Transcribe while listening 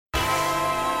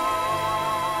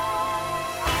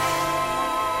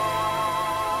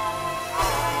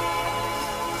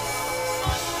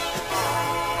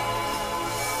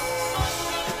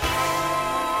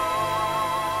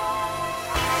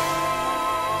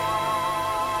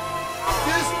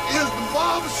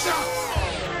Barbershop.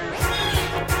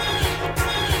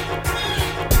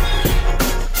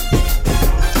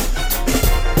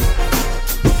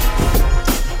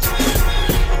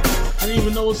 I didn't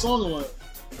even know what song it was.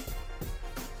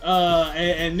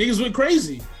 And niggas went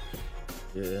crazy.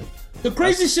 Yeah. The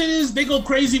crazy shit is they go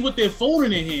crazy with their phone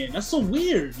in their hand. That's so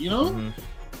weird, you know? Mm-hmm.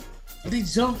 And they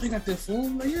jump, they got their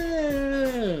phone, like,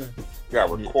 yeah. You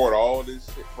gotta record all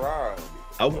this shit, bro.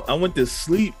 I went to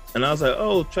sleep and I was like,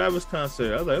 oh, Travis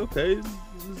concert. I was like, okay,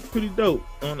 this is pretty dope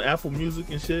on Apple Music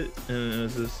and shit. And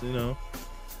it's just, you know,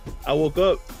 I woke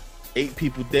up, 8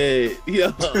 people dead,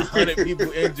 100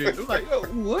 people injured. I'm like, yo,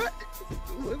 what?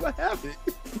 What happened?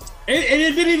 And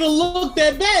it didn't even look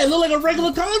that bad. It looked like a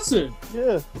regular concert.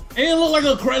 Yeah. And it looked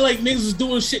like like niggas was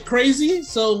doing shit crazy.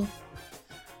 So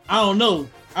I don't know.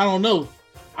 I know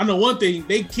one thing.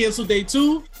 They canceled day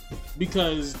 2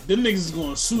 because them niggas is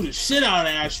gonna sue the shit out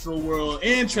of Astro World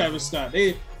and Travis Scott.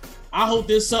 I hope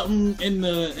there's something in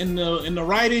the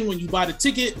writing when you buy the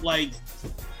ticket, like,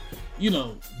 you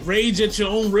know, rage at your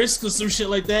own risk or some shit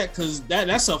like that, because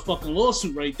that's a fucking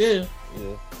lawsuit right there.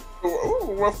 Yeah. It was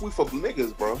a rough week for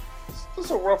niggas, bro. It's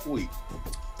a rough week.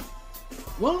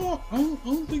 Well, I don't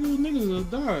think it was niggas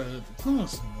that died at the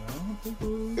concert. I don't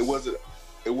think it was.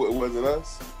 It wasn't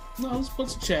us. No, it was a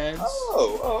bunch of Chads.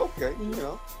 Oh, okay. Yeah. You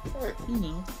know, hey.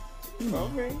 You know. I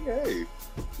mean, hey,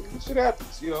 shit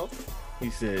happens. You know. He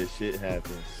said, "Shit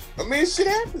happens." I mean, shit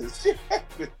happens. Shit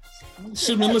happens.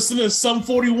 Should have been listening to Sum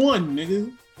 41,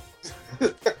 nigga.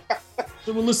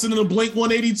 Should have been listening to Blink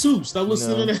 182. Stop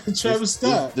listening to Travis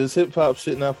Scott. This hip hop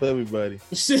shit not for everybody.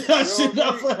 Shit not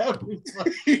for everybody.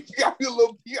 You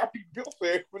gotta be built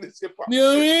for this hip hop. You know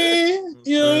what I mean?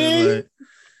 You know what I mean? Like,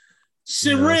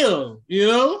 shit real, you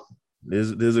know?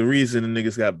 There's a reason the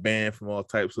niggas got banned from all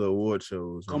types of award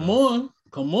shows. Come on.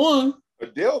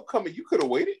 Adele coming, you could have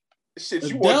waited. Shit,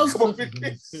 you want to come up in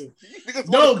this?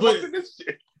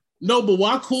 No, but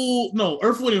why cool? No,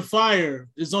 Earth, Wind, and Fire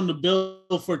is on the bill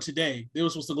for today. They were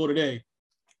supposed to go today.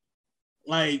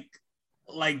 Like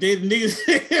they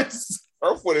niggas.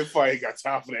 Earth, Wind, and Fire got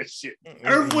time for that shit.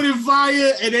 Earth, Wind, and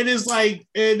Fire, and then it's like,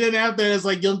 and then after it's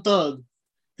like Young Thug.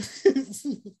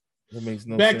 That makes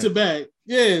no back sense. to back.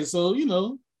 Yeah, so you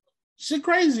know, shit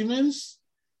crazy, man. This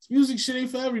music shit ain't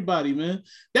for everybody, man.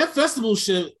 That festival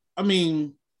shit, I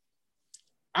mean,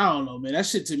 I don't know, man. That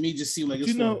shit to me just seemed like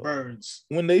it's for birds.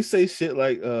 When they say shit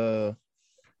like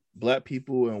black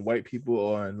people and white people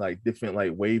are on like different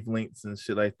like wavelengths and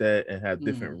shit like that and have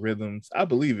different rhythms, I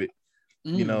believe it.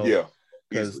 You know, yeah,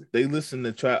 because they listen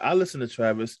to Travis. I listen to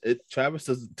Travis. Travis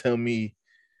doesn't tell me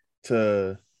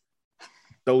to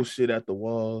throw shit at the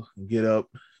wall, get up,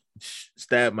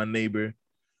 stab my neighbor,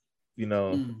 you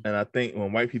know. And I think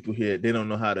when white people hear it, they don't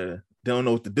know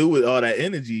what to do with all that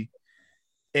energy.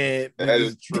 And that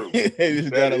is true. They just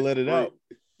gotta let it out.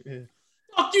 Yeah.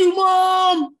 Fuck you,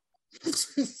 mom.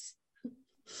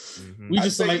 We I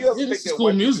just think like it's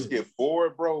school music. Just get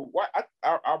bored, bro. Why?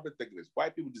 I've been thinking this.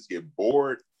 White people just get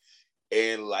bored,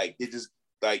 and like it just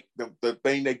like the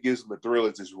thing that gives them the thrill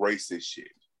is this racist shit.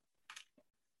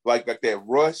 Like that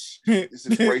Rush. This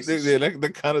is racist. Yeah,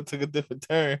 that kind of took a different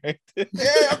turn. Right there.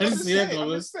 Yeah, I'm just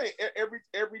saying.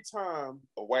 Every time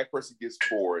a white person gets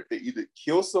bored, they either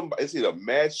kill somebody, it's either a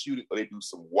mass shooting, or they do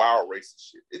some wild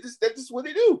racist shit. That's just what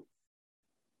they do.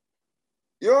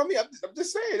 You know what I mean? I'm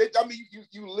just saying. I mean,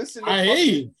 you listen. I hear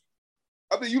you.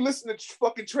 I mean, you listen to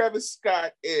fucking Travis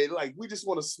Scott, and like we just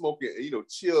want to smoke it, and, you know,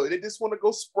 chill, and they just want to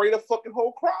go spray the fucking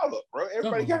whole crowd up, bro.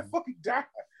 Everybody got to fucking die.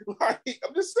 Like,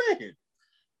 I'm just saying.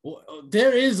 Well,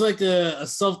 there is like a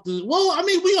self. Well, I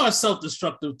mean, we are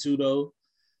self-destructive too, though.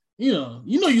 You know,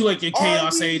 you like your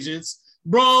chaos agents,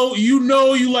 bro. You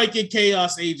know, you like your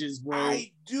chaos agents, bro.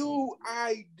 I do,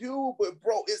 but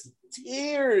bro, it's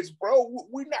tears, bro.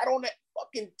 We're not on that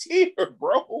fucking tier,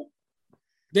 bro.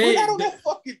 We're not on that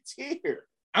fucking tier.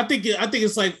 I think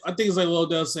it's like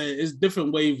Lodell said. It's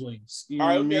different wavelengths. You know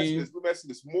what I mean? Let me ask you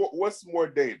this. What's more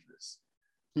dangerous?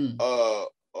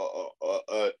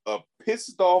 A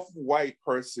pissed off white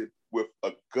person with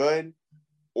a gun,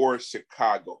 or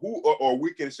Chicago, or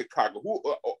weekend in Chicago, who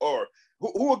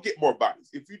will get more bodies?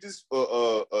 If you just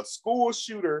a school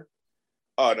shooter,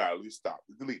 no, let me stop.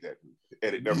 Delete that.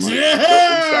 Edit. Never mind.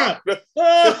 Yeah.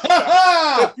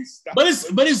 Stop. But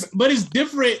it's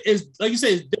different. It's like you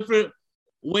say, it's different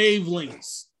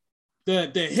wavelengths.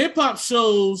 The hip hop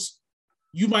shows,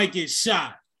 you might get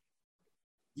shot.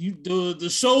 The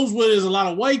shows where there's a lot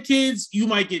of white kids, you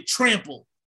might get trampled.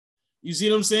 You see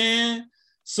what I'm saying?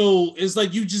 So it's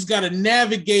like you just got to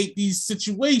navigate these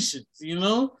situations, you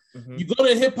know? You go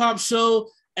to a hip hop show,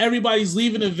 everybody's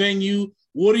leaving the venue.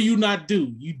 what do you not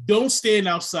do? You don't stand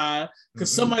outside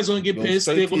because somebody's gonna get pissed.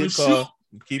 They're gonna shoot.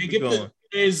 Keep it going.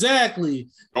 Exactly.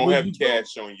 Don't have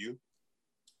cash on you.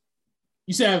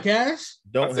 You say have cash?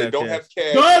 Don't have cash. Don't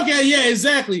have cash. Yeah,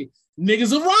 exactly.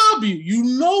 Niggas will rob you.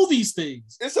 You know these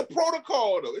things. It's a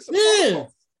protocol, though. It's a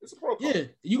protocol. It's a protocol. Yeah.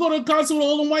 You go to a concert with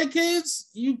all them white kids,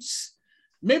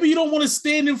 maybe you don't want to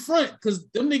stand in front because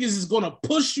them niggas is gonna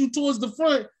push you towards the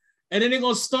front and then they're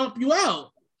gonna stomp you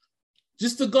out.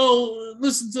 Just to go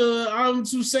listen to I'm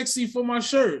Too Sexy for My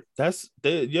Shirt.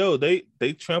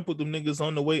 They trampled them niggas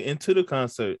on the way into the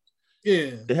concert.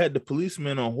 Yeah. They had the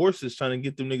policemen on horses trying to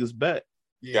get them niggas back.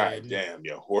 Yeah. God damn,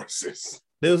 your horses.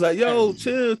 They was like, yo,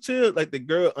 chill. Like the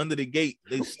girl under the gate,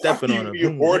 they stepping on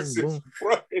her. Horses. Boom,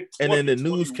 boom. And then the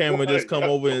news camera just come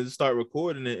over and start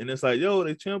recording it. And it's like, yo,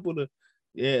 they trampled her.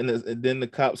 Yeah, and then the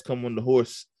cops come on the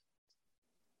horse.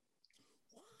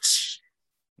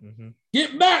 Mm-hmm.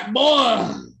 Get back,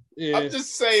 boy. Yeah. I'm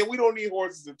just saying, we don't need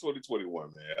horses in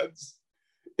 2021, man.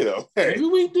 Hey. Maybe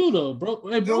we do, though, bro.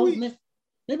 Hey, bro,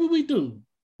 maybe we do.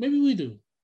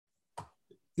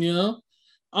 You know?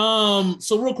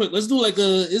 So real quick, let's do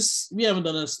we haven't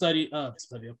done a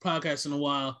podcast in a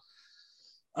while.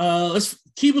 Let's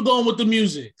keep it going with the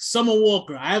music. Summer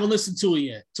Walker. I haven't listened to it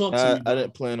yet. Talk to me. I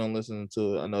didn't plan on listening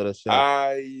to it. I know that's y'all.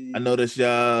 I know that's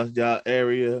y'all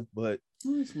area, but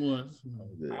it's more.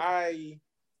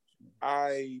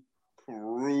 I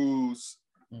peruse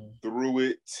through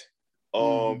it.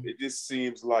 It just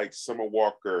seems like Summer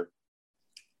Walker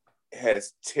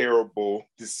has terrible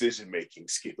decision-making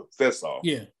skills. That's all.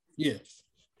 Yeah.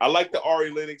 I like the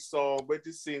Ari Lennox song, but it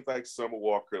just seems like Summer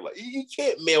Walker. Like, you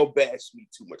can't male bash me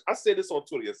too much. I said this on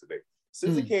Twitter yesterday.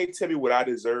 Since you can't tell me what I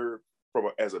deserve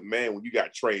as a man when you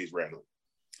got trains randomly.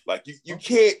 Like you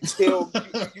can't tell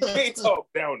you can't talk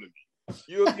down to me.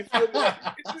 You feel me?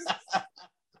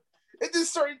 It's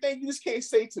just certain things you just can't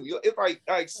say to me. It's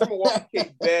like Summer Walker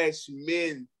can't bash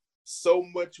men so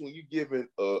much when you giving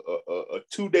a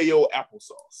 2-day-old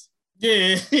applesauce.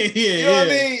 Yeah. You know what I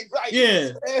mean? Like,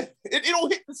 it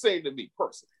don't hit the same to me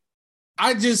personally.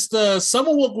 I just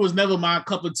Summer Walker was never my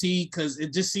cup of tea because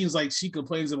it just seems like she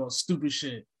complains about stupid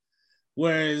shit.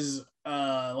 Whereas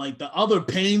like the other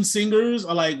Pain singers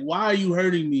are like, why are you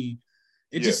hurting me?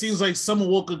 It just seems like Summer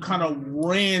Walker kind of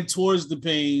ran towards the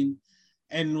Pain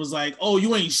and was like, oh,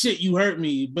 you ain't shit, you hurt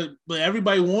me. But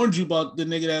everybody warned you about the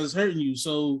nigga that was hurting you.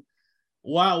 So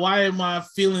why am I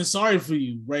feeling sorry for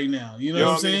you right now? You know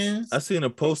what I'm saying? I seen a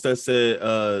post that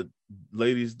said,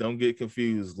 ladies, don't get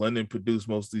confused. London produced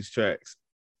most of these tracks.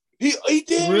 He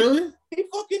did. Really? He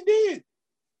fucking did.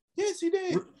 Yes, he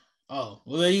did. Oh,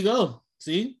 well, there you go.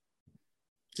 See?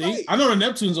 Right. I know the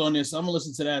Neptune's on this, so I'm gonna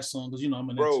listen to that song because I'm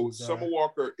a Neptune guy. Summer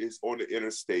Walker is on the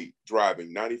interstate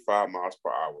driving 95 miles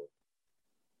per hour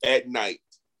at night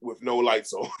with no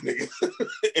lights on, nigga,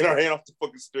 and her hand off the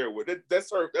fucking steering wheel.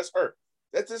 That's her. That's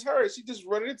just her. She just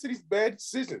running into these bad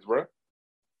decisions, bro.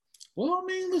 Well, I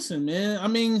mean, listen, man. I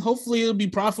mean, hopefully it'll be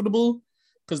profitable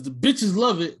because the bitches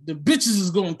love it. The bitches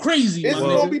is going crazy. It's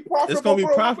gonna be profitable. It's gonna be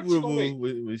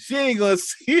profitable. She ain't gonna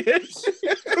see it.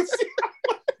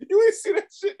 You ain't see that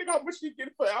shit, nigga. How much she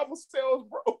get for album sales,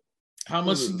 bro? How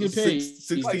much she get paid?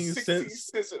 16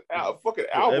 cents a fucking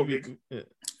album.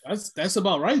 That's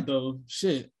about right though.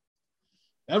 Shit,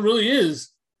 that really is.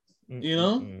 You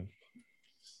know,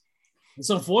 it's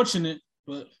unfortunate,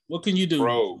 but what can you do,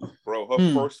 bro?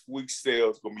 Her first week's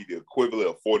sales gonna be the equivalent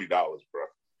of $40, bro.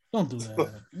 Don't do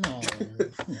that. No.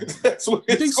 That's what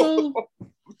you think so?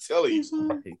 I'm telling you.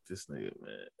 I hate this nigga,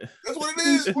 man. That's what it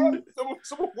is, bro.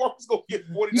 Someone walks gonna get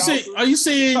 $40. Are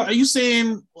you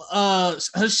saying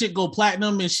her shit go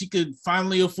platinum and she could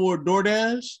finally afford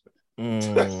DoorDash?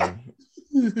 And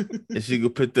she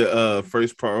could put the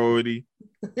first priority.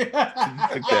 Click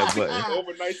that button.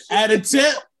 Overnight Add a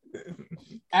tip.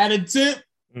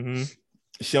 Mm-hmm.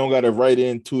 She don't got to write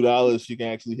in $2. She can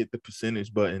actually hit the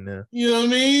percentage button now. You know what I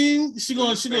mean? She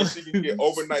can get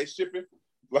overnight shipping.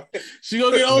 She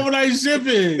gonna get overnight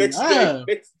shipping. Next day,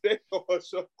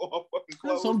 That's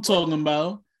what I'm talking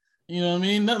about. You know what I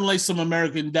mean? Nothing like some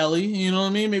American deli. You know what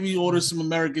I mean? Maybe you order some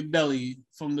American deli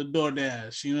from the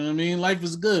DoorDash. You know what I mean? Life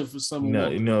is good for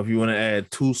someone. You know, if you want to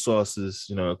add 2 sauces,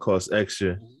 it costs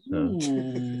extra.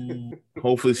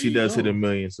 Hopefully she does hit 1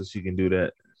 million so she can do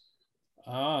that.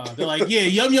 They're like, yeah,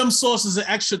 yum sauce is an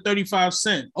extra 35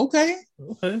 cents. Okay.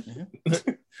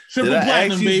 Triple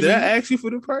platinum, baby. Did I ask you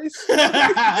for the price?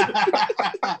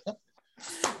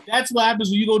 That's what happens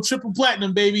when you go triple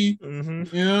platinum, baby.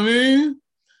 Mm-hmm. You know what I mean?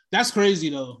 That's crazy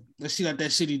though. That she got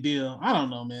that shitty deal. I don't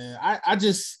know, man. I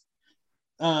just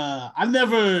I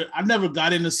never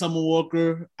got into Summer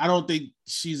Walker. I don't think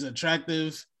she's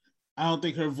attractive. I don't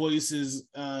think her voice is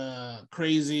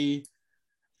crazy.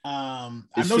 I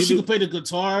Is know she she the- could play the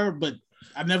guitar, but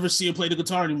I never see her play the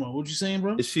guitar anymore. What you saying,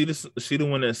 bro? Is she the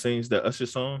one that sings the Usher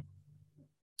song?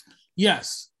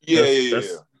 Yes. Yeah, That's, yeah, yeah. that's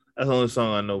that's the only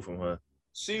song I know from her.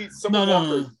 Summer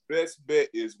Walker's best bet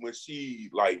is when she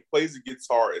like plays the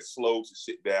guitar and slows the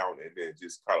shit down and then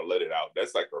just kind of let it out.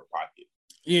 That's like her pocket.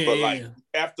 Yeah. But like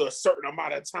after a certain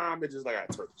amount of time, it's just like I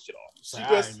turn the shit off. She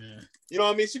just, man. you know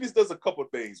what I mean? She just does a couple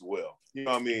things well. You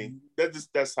know what I mean?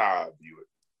 That's how I view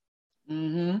it.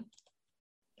 Mm-hmm.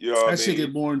 You know what That I shit mean?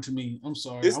 get boring to me. I'm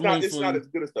sorry. It's not as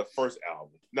good as the first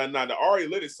album. Now the Ari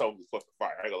Lennox song is fucking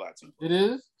fire. I ain't gonna lie to you. It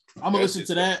is. I'm gonna listen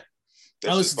to that.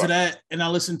 I listen to fire. that, and I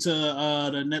listen to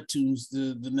the Neptunes,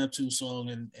 the Neptune song,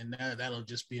 and that'll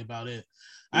just be about it.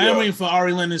 I am waiting for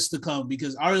Ari Lennox to come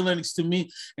because Ari Lennox to me,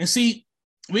 and see,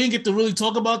 we didn't get to really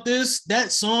talk about this.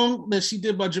 That song that she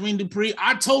did by Jermaine Dupri,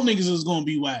 I told niggas it was gonna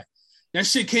be whack. That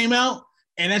shit came out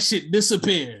and that shit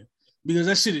disappeared because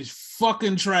that shit is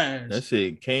fucking trash. That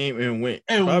shit came and went.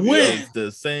 And Probably went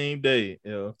the same day.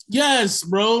 You know? Yes,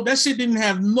 bro. That shit didn't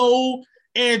have no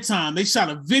airtime. They shot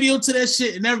a video to that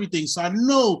shit and everything. So I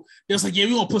know there's like, yeah,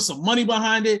 we gonna put some money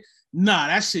behind it. Nah,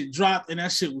 that shit dropped and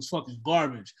that shit was fucking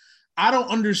garbage. I don't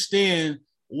understand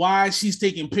why she's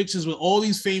taking pictures with all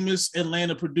these famous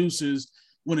Atlanta producers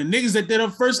when the niggas that did her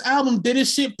first album did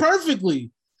his shit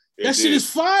perfectly. That shit is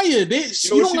fire. You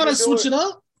don't gotta switch it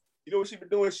up. You know what she been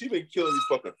doing? She been killing these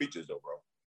fucking features though, bro.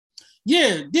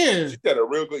 Yeah. She had a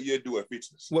real good year doing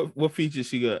features. What features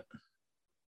she got?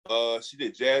 She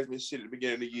did Jasmine shit at the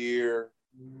beginning of the year.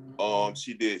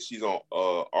 She's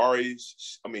on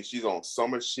Ari's. I mean, she's on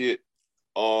Summer shit.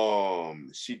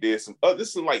 She did some.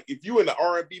 This is like if you in the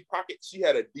R&B pocket, she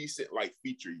had a decent like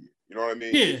feature year. You know what I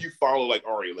mean? Yeah. If you follow like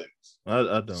Ari Lennox,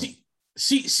 I don't.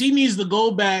 She needs to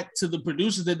go back to the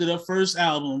producers that did her first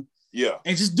album. Yeah,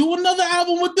 and just do another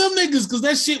album with them niggas because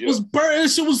that shit was that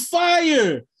shit was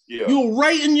fire. Yeah, you're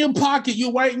right in your pocket.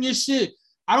 You're right in your shit.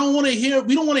 We don't want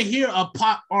to hear a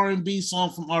pop R&B song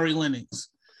from Ari Lennox.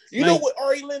 You know what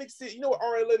Ari Lennox did? You know what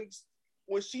Ari Lennox,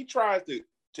 when she tries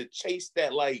to chase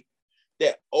that like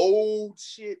that old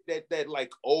shit, that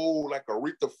like old like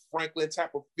Aretha Franklin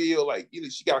type of feel, like you know,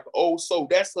 she got like an old soul.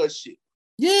 That's her shit.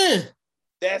 Yeah,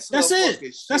 that's it.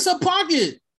 Shit. That's her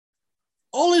pocket.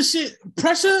 All this shit,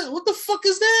 Pressure. What the fuck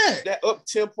is that? That up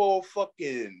tempo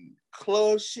fucking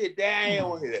club shit. I ain't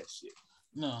want to hear that shit.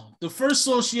 No, the first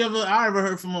song I ever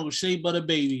heard from her was Shea Butter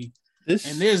Baby, and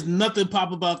there's nothing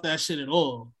pop about that shit at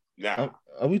all. Nah.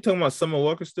 Are we talking about Summer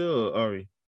Walker still or Ari?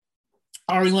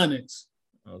 Ari Lennox.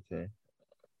 Okay.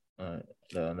 All right.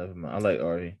 No, never mind. I like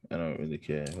Ari. I don't really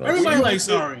care. Everybody likes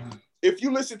Ari. If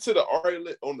you listen to the Ari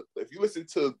if you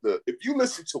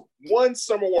listen to one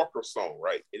Summer Walker song,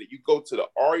 right, and you go to the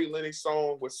Ari Lennox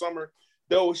song with Summer,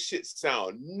 those shit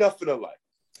sound nothing alike.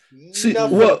 See,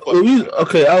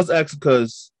 okay, I was asking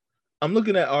because I'm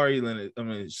looking at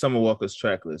Summer Walker's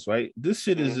track list, right? This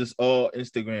shit is just all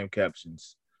Instagram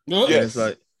captions. Yes, it's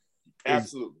like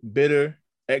absolutely bitter,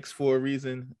 X for a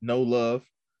reason, no love,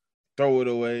 throw it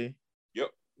away. Yep.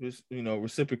 Just,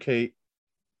 reciprocate.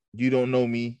 You don't know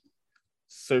me.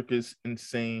 Circus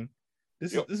insane.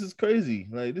 This is crazy.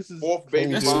 Like this is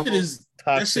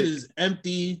that shit is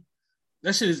empty.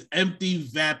 That shit is empty,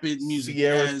 vapid music.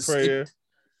 Sierra's prayer.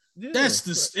 That's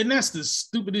the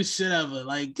stupidest shit ever.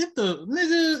 Like, get the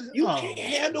nigga. You can't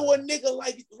handle a nigga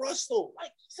like Russell.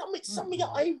 Like some of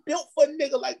y'all ain't built for a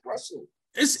nigga like Russell.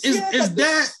 Is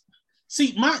that?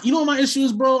 See, you know what my issue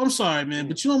is, bro? I'm sorry, man,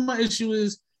 but you know what my issue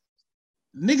is?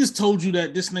 Niggas told you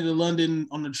that this nigga London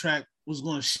on the track was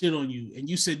gonna shit on you, and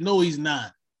you said no, he's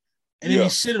not, and then he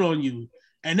shitted on you,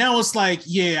 and now it's like,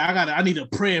 I need a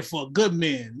prayer for a good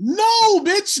man. No,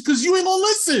 bitch, because you ain't gonna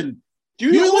listen.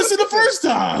 You didn't listen the first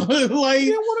time. Like,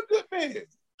 you want a good man.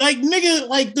 Like, nigga,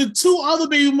 like the two other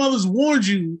baby mothers warned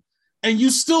you, and you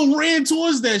still ran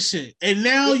towards that shit, and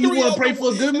now you want to pray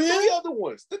for a good man. The three other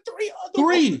ones.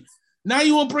 Now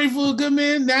you want to pray for a good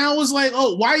man. Now it's like,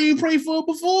 oh, why you pray for it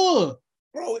before?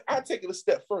 Bro, I'll take it a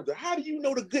step further. How do you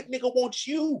know the good nigga wants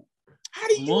you? How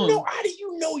do you know? How do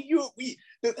you know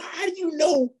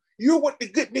you're what the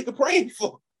good nigga praying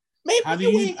for? Maybe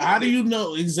how do you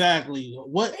know exactly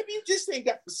what? Maybe you just ain't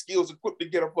got the skills equipped to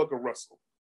get a fucking Russell.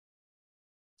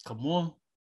 Come on.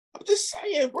 I'm just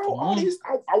saying, bro. All these,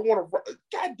 I want to.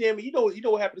 God damn it! You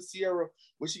know what happened to Sierra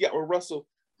when she got with Russell?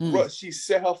 She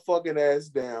set her fucking ass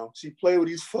down. She played with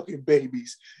these fucking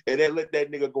babies, and then let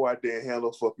that nigga go out there and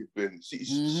handle fucking business.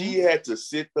 She had to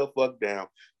sit the fuck down,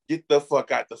 get the fuck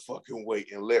out the fucking way,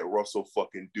 and let Russell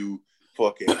fucking do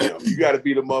fucking him. You got to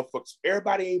be the motherfuckers.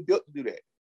 Everybody ain't built to do that.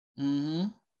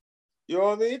 You You know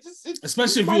what I mean?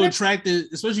 Especially if you're attracted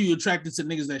to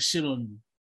niggas that shit on you.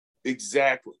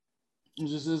 Exactly. It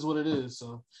just is what it is.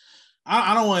 So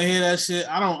I don't want to hear that shit.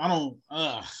 I don't.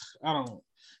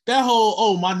 That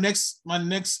whole my next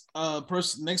next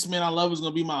man I love is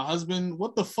gonna be my husband.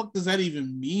 What the fuck does that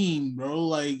even mean, bro?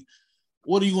 Like,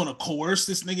 what are you gonna coerce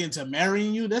this nigga into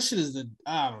marrying you? That shit is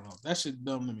I don't know. That shit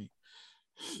dumb to me.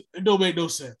 It don't make no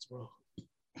sense, bro.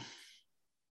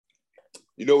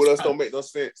 You know what else don't make no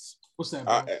sense? What's that,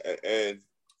 bro?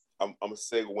 I'm a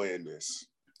segue in this.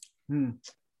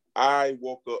 I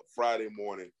woke up Friday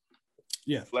morning,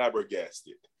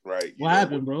 flabbergasted. Right? What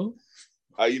happened, bro?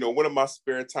 One of my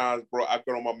spare times, bro, I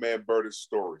got on my man Burden's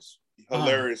stories,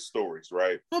 hilarious stories,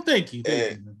 right? Oh, thank you.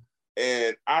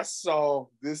 And I saw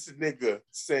this nigga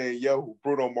saying, "Yo,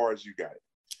 Bruno Mars, you got it."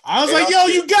 I was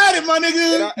you got it, my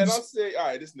nigga. And I said, all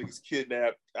right, this nigga's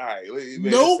kidnapped. All right, man,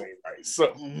 nope. Right.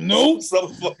 So, nope.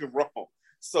 Something fucking wrong.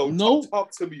 So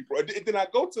talk to me, bro. And then I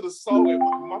go to the song and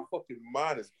my fucking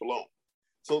mind is blown.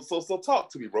 So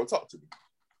talk to me, bro. Talk to me.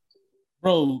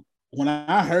 Bro, when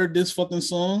I heard this fucking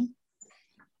song,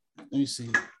 let me see.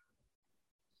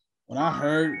 When I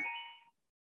heard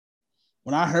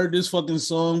this fucking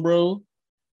song, bro,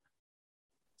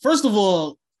 first of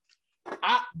all,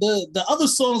 the other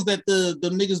songs that the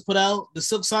niggas put out, the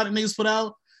Silk Sonic niggas put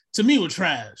out, to me were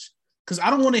trash. Cause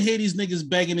I don't want to hear these niggas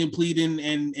begging and pleading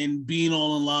and being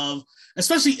all in love,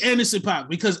 especially Anderson .Paak,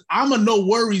 because I'm a No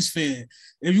Worries fan.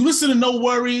 If you listen to No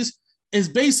Worries, it's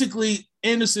basically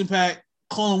Anderson .Paak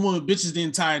calling women bitches the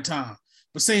entire time,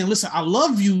 but saying, listen, I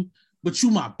love you, but you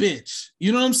my bitch.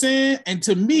 You know what I'm saying? And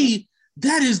to me,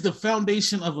 that is the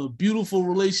foundation of a beautiful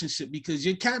relationship because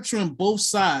you're capturing both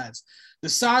sides. The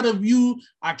side of you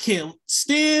I can't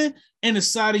stand and the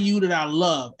side of you that I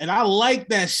love. And I like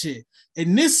that shit.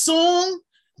 And this song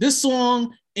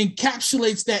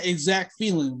encapsulates that exact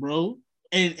feeling, bro.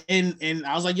 And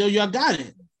I was like, yo, y'all got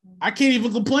it. I can't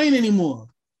even complain anymore.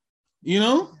 You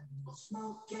know?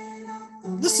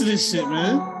 Listen to this shit,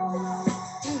 man.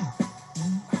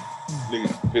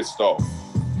 Niggas pissed off.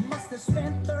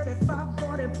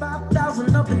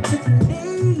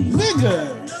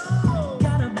 Nigga.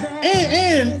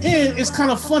 And it's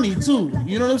kind of funny too.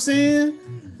 You know what I'm saying?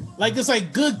 Like it's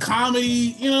like good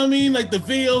comedy. You know what I mean? Like the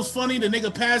video's funny. The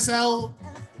nigga pass out.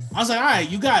 I was like, all right,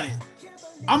 you got it.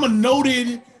 I'm a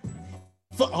noted.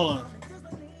 Hold on.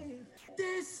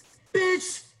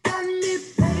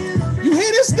 You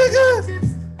hear this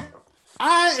nigga?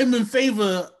 I am in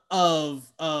favor of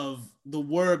the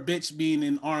word bitch being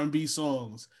in R&B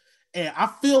songs. And I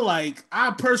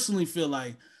personally feel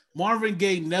like Marvin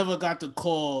Gaye never got to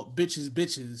call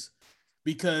bitches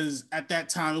because at that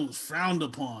time it was frowned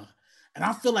upon. And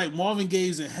I feel like Marvin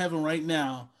Gaye's in heaven right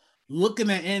now looking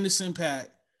at Anderson .Paak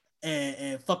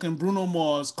and fucking Bruno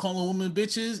Mars calling women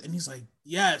bitches. And he's like,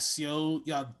 yes, yo,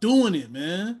 y'all doing it,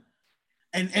 man.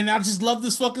 And I just love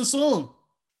this fucking song.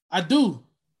 I do.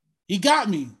 He got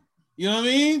me. You know what I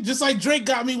mean? Just like Drake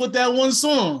got me with that one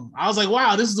song. I was like,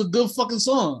 wow, this is a good fucking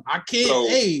song. I can't. So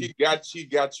he got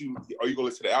you. Are you gonna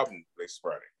listen to the album next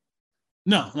Friday?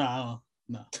 No. I'm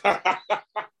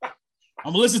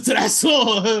gonna listen to that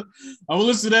song.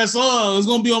 It's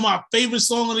gonna be on my favorite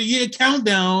song of the year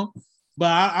countdown.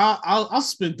 But I'll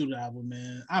spin through the album,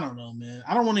 man. I don't know, man.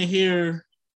 I don't want to hear.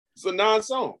 So 9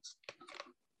 songs.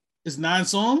 It's 9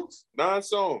 songs. 9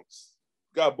 songs.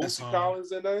 Got Bootsy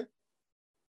Collins in there.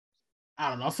 I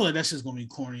don't know. I feel like that shit's gonna be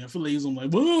corny. I feel like he's gonna be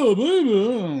like, oh, baby. I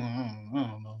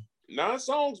don't know. 9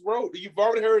 songs, bro. You've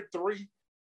already heard 3.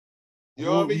 You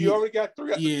know what I mean? You already got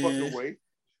 3 out the fucking way.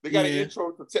 They got an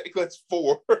intro to technically it's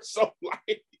 4 or something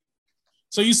like.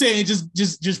 So you saying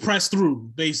just press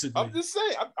through, basically? I'm just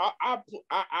saying.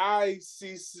 I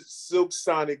see Silk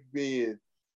Sonic being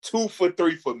 2 for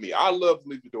 3 for me. I love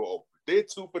Leave the Door Open. They're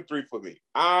 2 for 3 for me.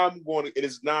 I'm going to. It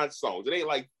is 9 songs. It ain't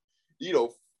like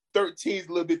 13 is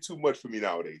a little bit too much for me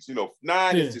nowadays.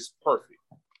 9 is just perfect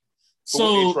for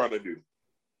what they're trying to do.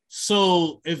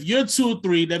 So if you're 2 or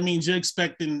 3, that means you're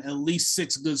expecting at least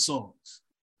 6 good songs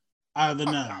out of the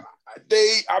 9. I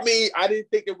didn't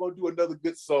think they were gonna do another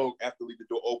good song after Leave the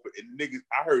Door Open. And niggas,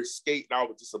 I heard Skate and I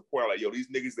was disappointed. Like, yo, these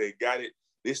niggas, they got it.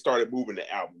 They started moving the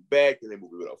album back and they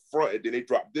moved it up front, and then they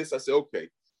dropped this. I said, okay,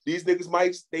 these niggas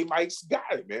might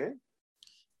got it, man.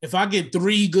 If I get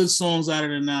 3 good songs out of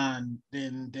the 9,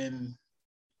 then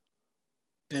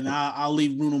I'll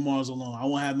leave Bruno Mars alone. I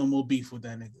won't have no more beef with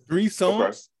that nigga. 3 songs?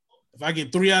 Okay. If I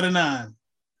get 3 out of 9,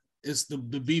 it's the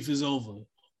beef is over.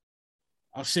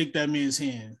 I'll shake that man's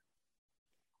hand.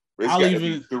 I'll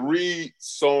even 3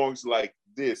 songs like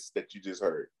this that you just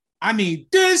heard. I need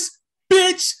this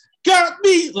bitch got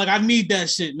me. Like I need that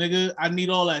shit, nigga. I need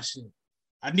all that shit.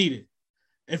 I need it.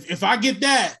 If I get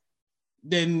that,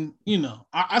 then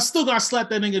I still got to slap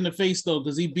that nigga in the face though,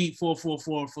 because he beat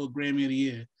 444 for Grammy of the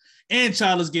Year and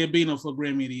Childish Gambino for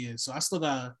Grammy of the Year. So I still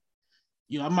got,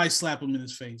 I might slap him in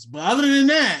his face. But other than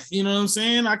that, you know what I'm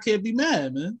saying? I can't be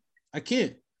mad, man. I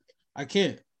can't.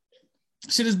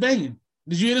 Shit is banging.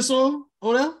 Did you hear the song,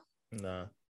 Odell? Nah.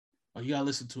 Oh, you gotta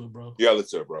listen to it, bro. Yeah,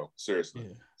 listen to it, bro. Seriously.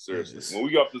 Yeah. Seriously. Yeah, when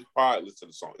we get off this pod, listen to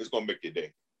the song. It's gonna make your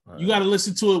day. You gotta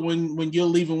listen to it when you're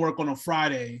leaving work on a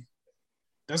Friday.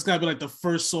 That's gotta be like the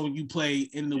first song you play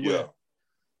in the whip.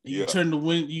 You turn the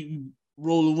you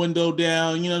roll the window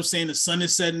down, you know what I'm saying? The sun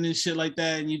is setting and shit like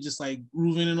that, and you just like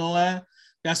grooving and all that.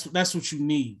 That's what you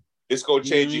need. It's gonna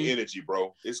change your energy,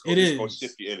 bro. It's gonna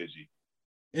shift your energy.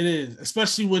 It is,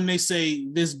 especially when they say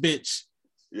this bitch.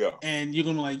 Yeah. And you're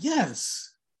gonna be like, yes.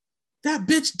 That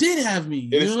bitch did have me.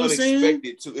 And it's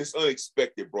unexpected too. It's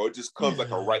unexpected, bro. It just comes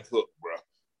like a right hook, bro.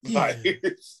 Yeah. Like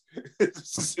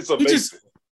it's amazing.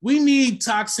 We need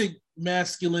toxic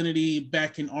masculinity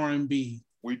back in R&B.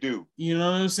 We do. You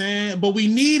know what I'm saying? But we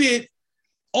need it.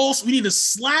 Also, we need to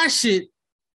slash it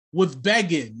with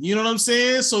begging. You know what I'm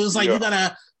saying? So it's like you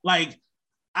gotta like,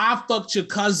 I fucked your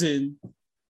cousin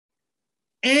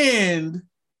and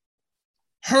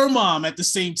her mom at the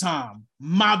same time.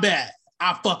 My bad.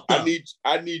 I fucked up.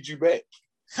 I need you back.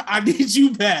 I need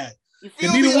you back.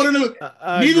 Neither one of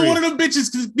them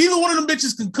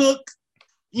bitches can cook.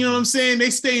 You know what I'm saying?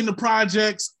 They stay in the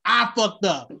projects. I fucked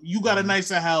up. You got a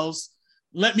nicer house.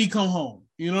 Let me come home.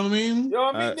 You know what I mean? You know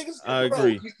what I mean? Niggas, I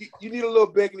agree. You need a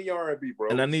little begging in your R&B, bro.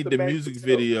 And I need the music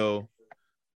video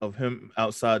of him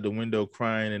outside the window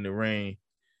crying in the rain.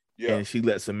 Yeah. And she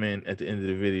lets him in at the end of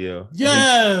the video.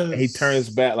 Yes. And he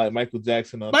turns back like Michael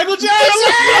Jackson. Michael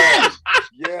Jackson!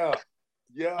 Yeah.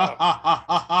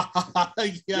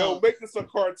 Yo, make this a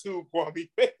cartoon, Kwame.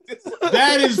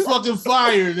 That is fucking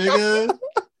fire, nigga.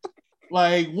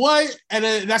 Like, what? And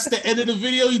then that's the end of the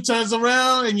video. He turns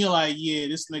around and you're like, yeah,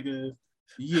 this nigga,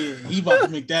 he about to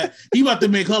make that. He about to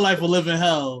make her life a living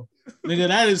hell. Nigga,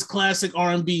 that is classic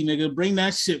R&B, nigga. Bring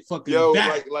that shit fucking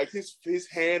back. Like his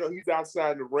hand, he's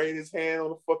outside in the rain, his hand on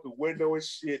the fucking window and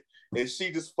shit. And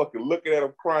she just fucking looking at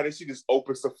him crying and she just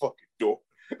opens the fucking door.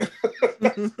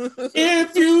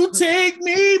 If you take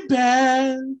me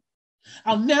back,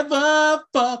 I'll never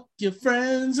fuck your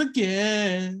friends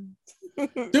again.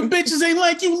 Them bitches ain't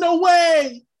like you, no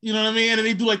way. You know what I mean? And then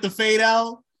they do like the fade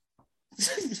out.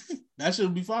 That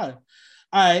should be fine.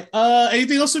 All right.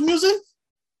 Anything else with music?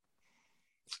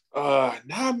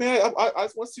 Nah, man. I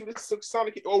just want to see what this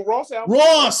Sonic. Oh, Ross album.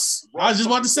 Ross. I was just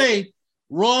about to say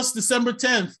Ross, December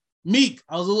 10th. Meek.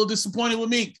 I was a little disappointed with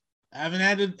Meek. I haven't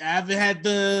had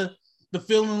the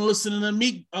feeling of listening to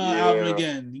Meek album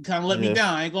again. You kind of let me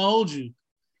down. I ain't gonna hold you.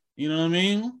 You know what I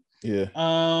mean? Yeah.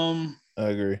 I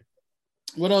agree.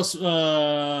 What else?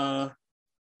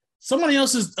 Somebody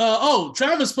else's.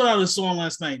 Travis put out a song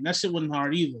last night. And that shit wasn't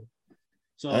hard either.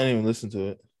 So I didn't even listen to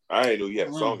it. I didn't know he had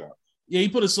a song out. Yeah, he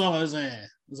put a song out. It's all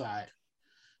right.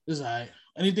 It's all right.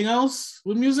 Anything else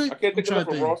with music? I can't think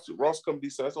of Ross come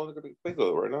decent. That's all I can think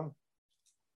of right now.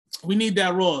 We need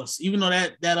that Ross, even though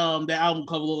that album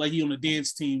cover look like he on the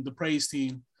dance team, the praise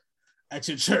team at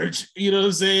your church. You know what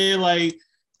I'm saying? Like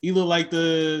he look like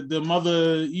the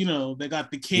mother, you know, that got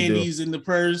the candies in the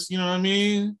purse. You know what I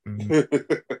mean?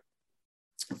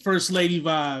 Mm-hmm. First lady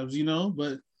vibes, you know.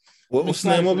 But what was the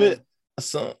name of it? A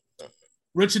song.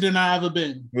 Richer Than I Ever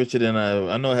Been. Richer Than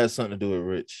I know it has something to do with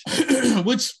rich.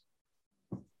 Which.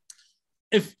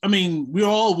 We're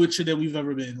all richer than we've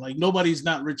ever been. Like nobody's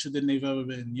not richer than they've ever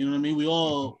been. You know what I mean? We're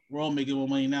all making more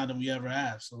money now than we ever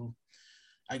have. So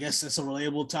I guess that's a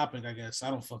relatable topic, I guess. I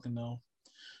don't fucking know.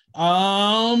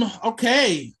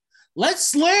 Okay. Let's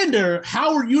slander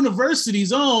Howard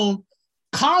University's own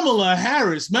Kamala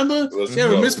Harris. Remember? They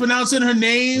were mispronouncing her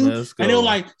name. And they were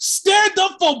like, stand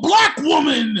up for black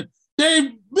woman.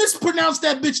 They mispronounced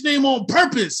that bitch name on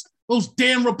purpose. Those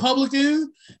damn Republicans,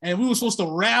 and we were supposed to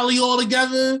rally all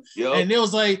together. Yep. And it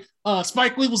was like,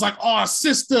 Spike Lee was like, our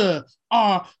sister,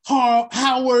 our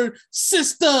Howard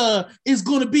sister is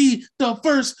going to be the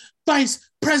first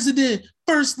vice president,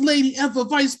 first lady ever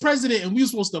vice president. And we were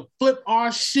supposed to flip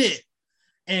our shit.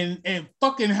 And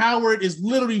fucking Howard is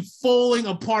literally falling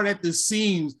apart at the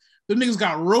seams. Them niggas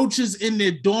got roaches in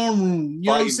their dorm room. You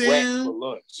know what I'm saying? Rats for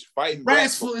lunch. Fighting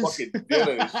rats for fucking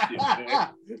dinner and shit, man.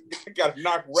 Got to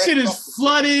knock rats. Shit is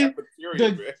flooded.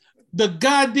 The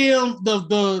goddamn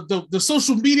the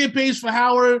social media page for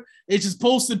Howard is just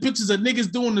posting pictures of niggas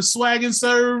doing the swag and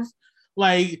serve.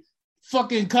 Like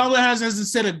fucking Kamala hasn't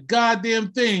said a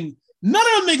goddamn thing. None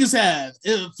of them niggas have.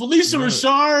 Felicia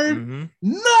Rashard,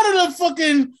 none of the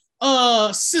fucking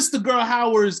Sister Girl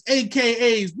Howards,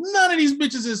 AKAs. None of these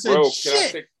bitches have said Bro,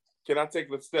 shit. can I take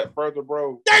it a step further,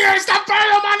 bro? Nigga, stop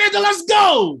fighting on my nigga. Let's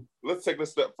go. Let's take it a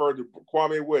step further.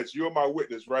 Kwame West, you're my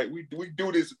witness, right? We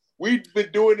do this. We've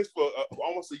been doing this for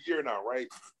almost a year now, right?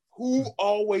 Who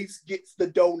always gets the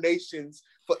donations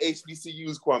for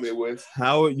HBCUs, Kwame West?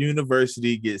 Howard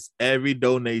University gets every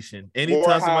donation. Anytime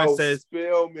Morehouse, somebody says,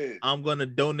 Spelman. I'm going to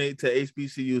donate to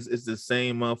HBCUs, it's the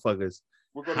same motherfuckers.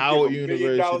 We're gonna Howard give $1 million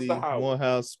University, to Howard.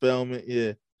 Morehouse, Spelman,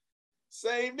 yeah.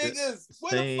 Same niggas.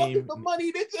 Where the Same. fuck is the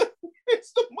money, nigga?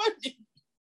 It's the money.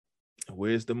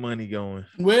 Where's the money going?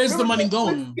 Where's the money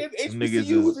going?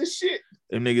 HBCUs and shit.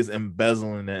 Them niggas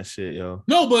embezzling that shit, yo.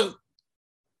 No, but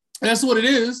that's what it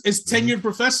is. It's tenured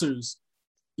professors.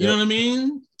 You know what I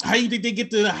mean? How you think they get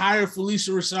to hire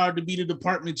Felicia Rashad to be the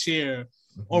department chair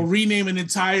or rename an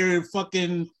entire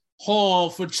fucking hall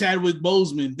for Chadwick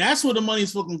Boseman? That's where the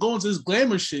money's fucking going to, this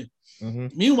glamour shit.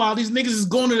 Meanwhile, these niggas is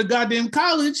going to the goddamn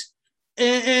college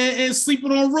and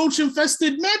sleeping on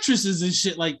roach-infested mattresses and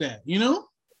shit like that, you know?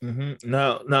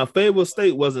 Now, Fayetteville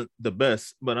State wasn't the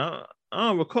best, but I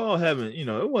don't recall having,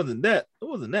 it wasn't that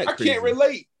I crazy. can't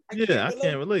relate. I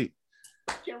can't relate.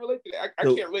 I can't relate to that. I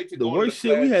can't relate to the worst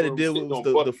shit we had to deal with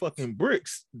was the fucking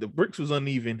bricks. The bricks was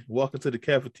uneven. Walking to the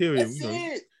cafeteria,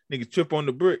 niggas trip on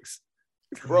the bricks.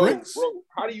 Bro,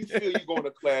 how do you feel you go in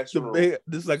the classroom?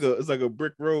 It's like a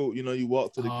brick road. You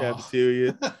walk to the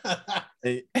cafeteria,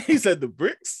 and he said the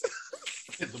bricks.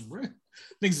 The brick.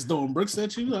 Niggas is throwing bricks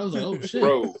at you. I was like, oh shit,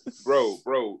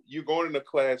 bro. You going in the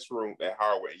classroom at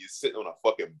Harvard and you're sitting on a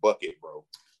fucking bucket, bro.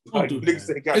 Like, is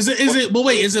it? But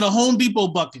wait, is it a Home Depot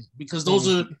bucket? Because those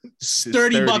are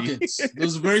sturdy buckets.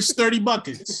 Those are very sturdy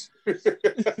buckets.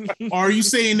 Or are you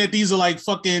saying that these are like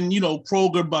fucking,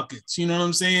 Kroger buckets? You know what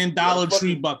I'm saying? Dollar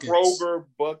Tree buckets. Kroger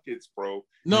buckets, bro.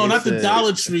 No, not the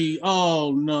Dollar Tree.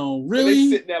 Oh no, really? They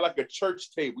sitting there like a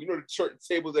church table. You know the church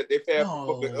tables that they've had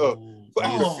for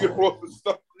funerals and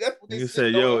stuff. That's what they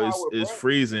said, yo, it's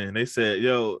freezing. They said,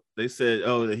 oh,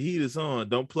 the heat is on.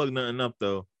 Don't plug nothing up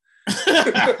though.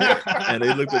 And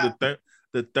they looked at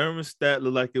the thermostat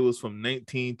looked like it was from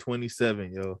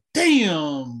 1927, yo.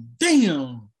 Damn.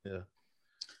 Yeah.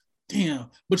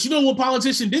 Damn. But you know what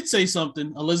politician did say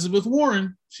something? Elizabeth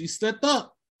Warren. She stepped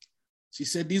up. She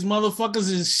said these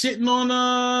motherfuckers is shitting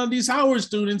on these Howard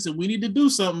students and we need to do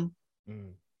something.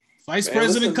 Vice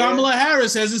President Kamala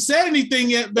Harris hasn't said anything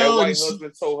yet, though. That white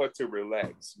husband told her to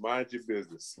relax. Mind your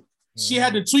business. She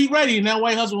had the tweet ready and that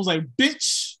white husband was like,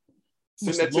 bitch.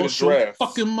 Send that to the draft.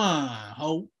 Fucking mind,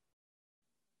 ho.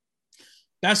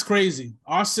 That's crazy.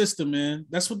 Our sister, man.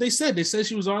 That's what they said. They said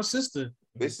she was our sister.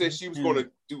 They said she was going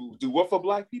to do what for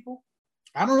black people?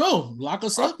 I don't know. Lock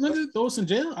us up, nigga. Throw us in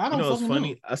jail. I don't fucking know. It's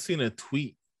funny. I seen a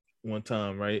tweet one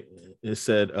time, right? It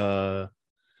said,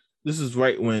 this is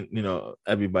right when,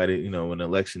 everybody, when the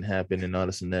election happened and all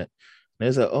this and that. And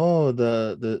they said, oh,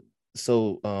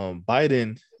 so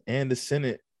Biden and the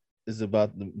Senate is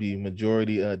about to be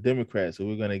majority Democrats, so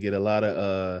we're gonna get a lot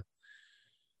of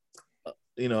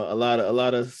a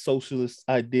lot of socialist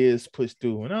ideas pushed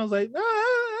through. And I was like,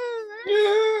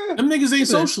 them niggas ain't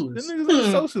socialists. Them niggas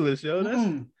ain't socialists, yo.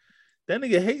 That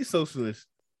nigga hates socialists.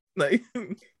 Like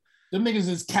them niggas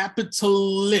is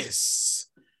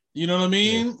capitalists. You know what I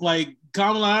mean? Yeah. Like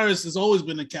Kamala Harris has always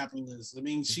been a capitalist. I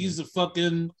mean, she's a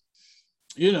fucking,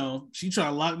 she trying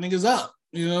to lock niggas up.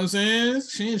 You know what I'm saying?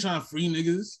 She ain't trying to free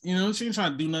niggas. She ain't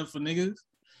trying to do nothing for niggas.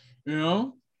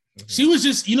 She was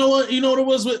just, you know what it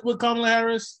was with Kamala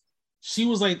Harris? She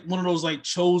was like one of those like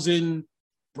chosen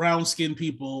brown skinned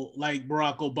people like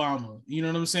Barack Obama. You know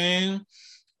what I'm saying?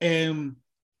 And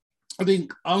I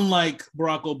think unlike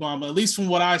Barack Obama, at least from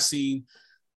what I've seen,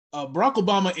 Barack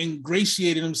Obama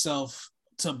ingratiated himself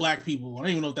to black people. I don't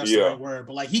even know if that's the right word,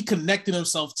 but like he connected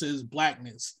himself to his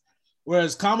blackness.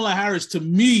 Whereas Kamala Harris, to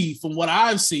me, from what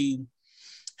I've seen,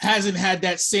 hasn't had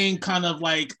that same kind of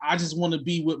like, I just want to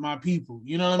be with my people.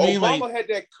 You know what I mean? Obama had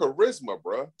that charisma,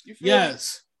 bro. You feel me?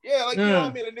 Yeah, you know what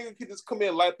I mean? A nigga could just come in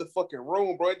and light the fucking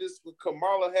room, bro. Just with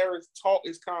Kamala Harris talk,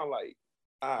 it's kind of like,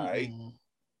 all right,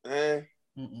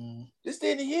 this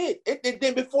didn't hit. And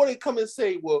then before they come and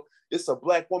say, well, it's a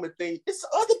black woman thing, it's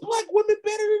other black women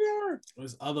better than her.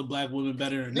 There's other black women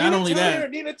better. Not only that,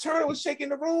 Nina Turner was shaking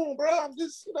the room, bro. I'm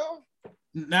just,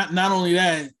 Not only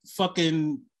that,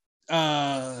 fucking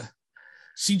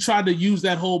she tried to use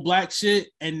that whole black shit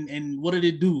and what did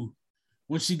it do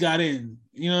when she got in?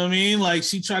 You know what I mean? Like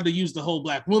she tried to use the whole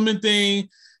black woman thing.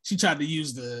 She tried to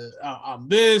use the I'm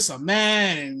this, I'm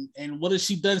that, and what has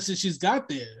she done since she's got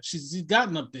there? She's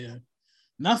gotten up there.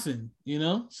 Nothing,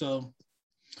 So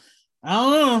I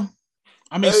don't know.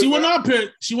 I mean, she will not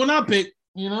pick,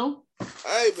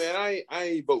 Hey man, I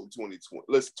ain't voting 2020.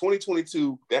 Listen,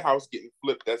 2022, that house getting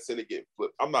flipped, that Senate getting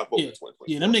flipped. I'm not voting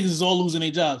 2020. Yeah, them niggas is all losing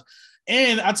their jobs.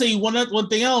 And I tell you one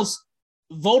thing else,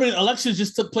 voting elections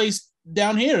just took place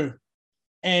down here.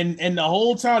 And the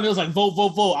whole time it was like vote,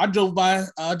 vote, vote. I drove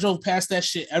past that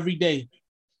shit every day.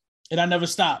 And I never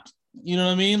stopped. You know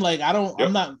what I mean? Like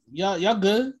I'm not y'all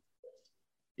good.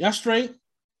 Y'all straight.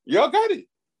 Y'all got it.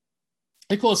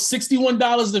 It costs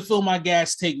 $61 to fill my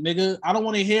gas tank, nigga. I don't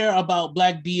want to hear about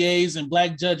black DAs and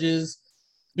black judges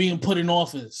being put in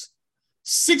office.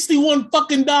 $61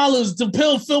 fucking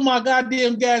to fill my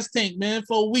goddamn gas tank, man,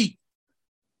 for a week.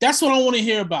 That's what I want to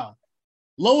hear about.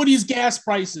 Lower these gas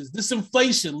prices, this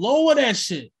inflation, lower that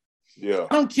shit. Yeah.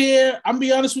 I don't care. I'm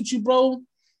be honest with you, bro.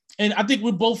 And I think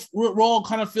we're all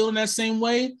kind of feeling that same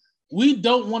way. We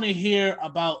don't want to hear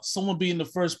about someone being the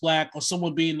first black or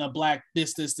someone being a black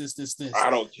this. I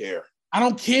don't care. I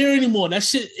don't care anymore. That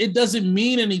shit, it doesn't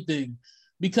mean anything.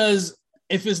 Because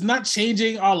if it's not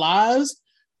changing our lives,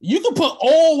 you can put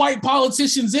all white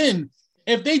politicians in.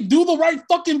 If they do the right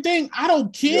fucking thing, I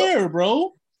don't care,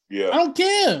 bro. Yeah. I don't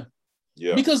care.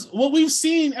 Yeah. Because what we've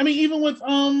seen, I mean, even with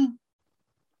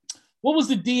what was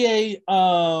the DA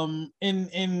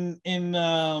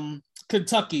in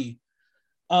Kentucky?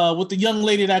 With the young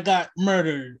lady that got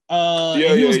murdered.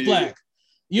 He was black.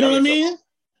 You know what I mean?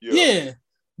 Yeah.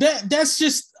 That's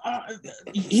just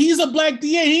he's a black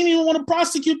DA. He didn't even want to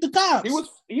prosecute the cops.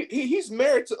 He's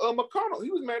married to McConnell.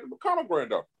 He was married to McConnell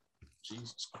granddaughter.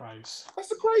 Jesus Christ. That's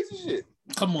the crazy shit.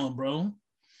 Come on, bro.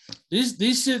 These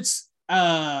shits.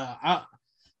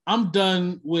 I'm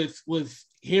done with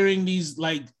hearing these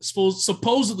like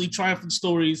supposedly triumphant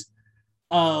stories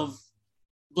of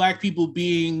black people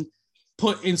being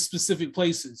put in specific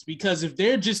places, because if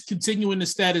they're just continuing the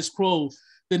status quo,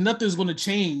 then nothing's going to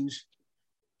change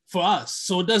for us.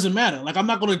 So it doesn't matter. Like, I'm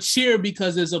not going to cheer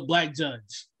because there's a black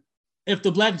judge. If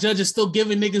the black judge is still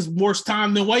giving niggas worse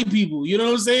time than white people, you know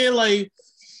what I'm saying?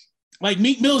 Like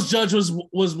Meek Mill's judge was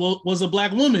a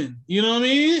black woman, you know what I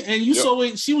mean? And you saw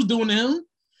what she was doing to him.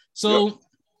 So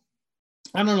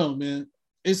I don't know, man.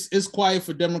 It's quiet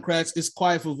for Democrats. It's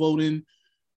quiet for voting.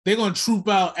 They're going to troop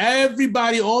out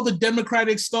everybody, all the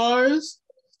Democratic stars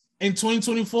in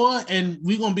 2024, and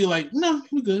we're going to be like, no,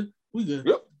 we good. We good.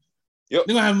 Yep. They're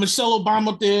going to have Michelle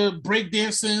Obama up there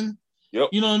breakdancing. Yep.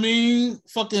 You know what I mean?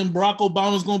 Fucking Barack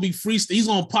Obama's going to be freestyle. He's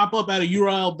going to pop up at a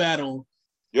URL battle.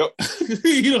 Yep.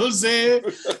 You know what I'm saying?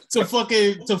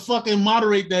 to fucking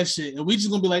moderate that shit. And we just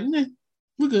going to be like, nah,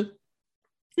 we good.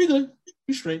 We good.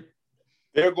 We straight.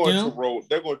 They're going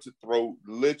to throw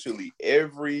literally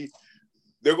every...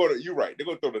 you're right. They're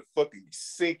going to throw the fucking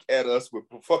sink at us with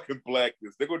fucking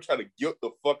blackness. They're going to try to guilt the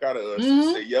fuck out of us and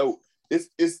say, yo,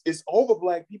 it's over,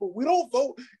 black people. We don't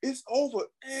vote. It's over.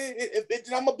 And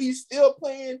I'm going to be still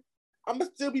playing. I'm going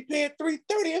to still be paying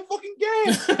 $3.30 in fucking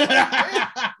gas.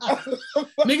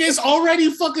 Nigga, it's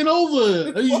already fucking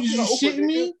over. Are you shitting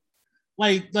me?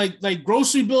 Like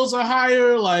grocery bills are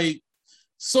higher. Like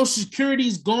Social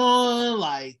Security's gone.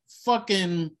 Like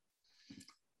fucking...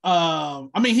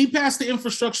 I mean, he passed the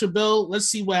infrastructure bill. Let's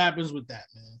see what happens with that,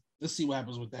 man. Let's see what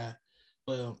happens with that.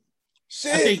 But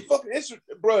shit, I think,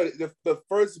 bro, the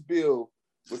first bill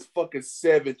was fucking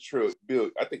 $7 trillion.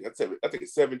 I think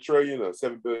it's $7 trillion or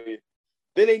 $7 billion.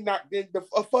 Then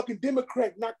a fucking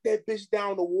Democrat knocked that bitch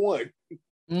down to $1.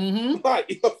 Mm-hmm.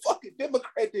 Like a fucking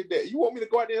Democrat did that. You want me to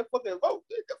go out there and fucking vote?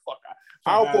 Get the fuck out.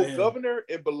 I'll vote governor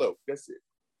and below. That's it.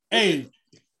 Hey.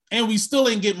 And we still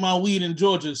ain't getting my weed in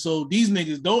Georgia. So these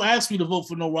niggas, don't ask me to vote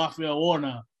for no Raphael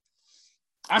Warnock.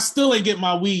 I still ain't getting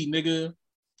my weed, nigga.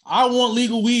 I want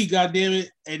legal weed, goddammit.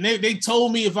 And they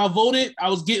told me if I voted, I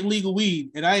was getting legal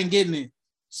weed. And I ain't getting it.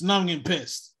 So now I'm getting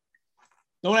pissed.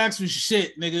 Don't ask me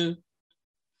shit, nigga.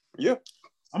 Yeah.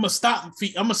 I'm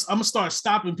gonna start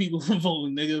stopping people from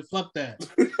voting, nigga. Fuck that.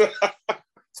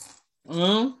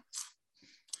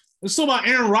 Let's talk about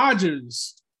Aaron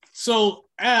Rodgers. So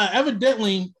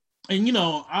evidently... And, you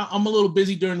know, I'm a little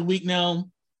busy during the week now,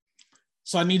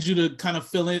 so I need you to kind of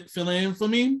fill in for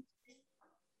me.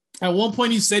 At one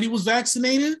point, he said he was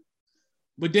vaccinated,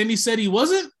 but then he said he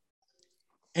wasn't,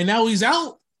 and now he's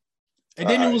out. And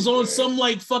then he was on some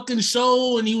like fucking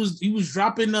show, and he was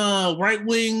dropping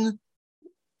right-wing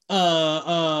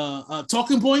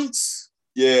talking points.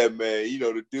 Yeah, man. You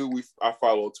know the dude I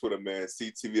follow on Twitter, man.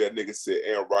 CTV. That nigga said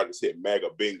Aaron Rodgers hit MAGA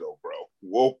bingo, bro.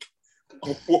 Woke.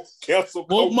 Cancel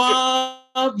culture.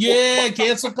 Mob, yeah,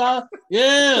 cancel culture,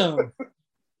 yeah.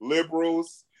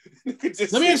 Liberals. Let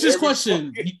me ask you this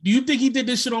question: do you think he did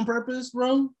this shit on purpose,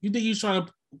 bro? You think he's trying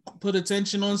to put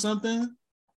attention on something?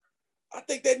 I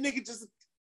think that nigga just.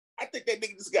 I think that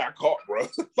nigga just got caught, bro.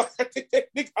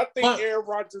 Like, I think Aaron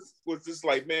Rodgers was just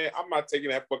like, man, I'm not taking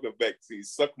that fucking vaccine.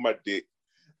 Suck my dick.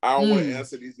 I don't want to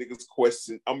answer these niggas'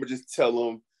 questions. I'm gonna just tell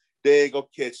them they ain't gonna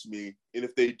catch me, and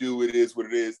if they do, it is what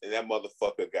it is. And that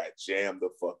motherfucker got jammed the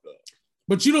fuck up.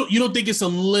 But you don't think it's a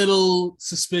little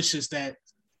suspicious that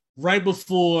right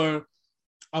before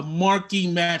a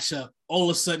marquee matchup, all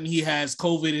of a sudden he has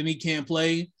COVID and he can't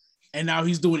play, and now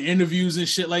he's doing interviews and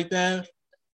shit like that?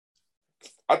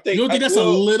 I think you don't think that's a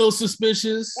little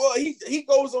suspicious? Well, he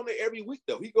goes on there every week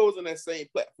though. He goes on that same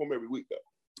platform every week though.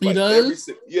 Like, he does?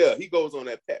 He goes on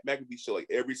that Pat McAfee show like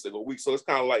every single week. So it's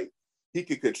kind of like he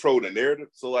can control the narrative.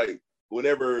 So like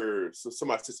whenever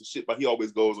somebody says some shit, but he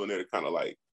always goes on there to kind of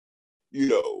like,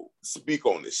 speak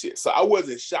on this shit. So I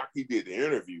wasn't shocked he did the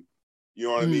interview. You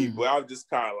know what I mean? But I was just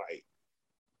kind of like,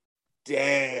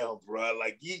 damn, bro.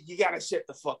 Like you gotta shut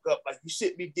the fuck up. Like you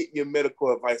shouldn't be getting your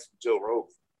medical advice from Joe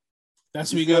Rogan.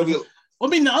 That's what you gotta do. I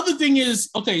mean, the other thing is,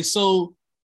 okay, so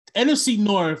NFC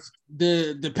North,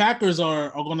 the Packers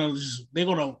are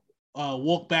gonna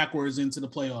walk backwards into the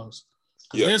playoffs.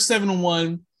 Yeah. They're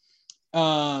 7-1.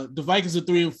 The Vikings are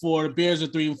 3-4. The Bears are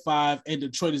 3-5, and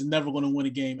Detroit is never going to win a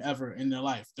game ever in their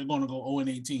life. They're going to go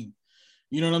 0-18.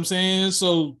 You know what I'm saying?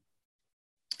 So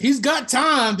he's got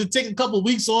time to take a couple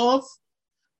weeks off.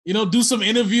 Do some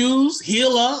interviews,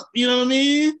 heal up. You know what I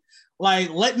mean? Like,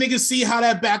 let niggas see how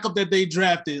that backup that they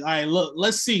drafted. All right, look,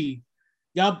 let's see.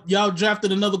 Y'all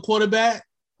drafted another quarterback.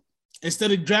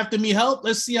 Instead of drafting me help,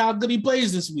 let's see how good he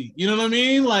plays this week. You know what I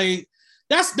mean? Like,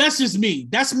 that's just me.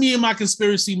 That's me and my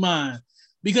conspiracy mind.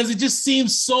 Because it just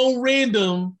seems so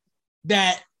random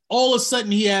that all of a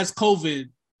sudden he has COVID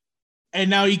and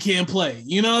now he can't play.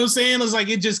 You know what I'm saying? It's like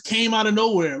it just came out of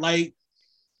nowhere. Like,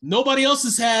 nobody else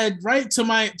has had, right, to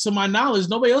my knowledge,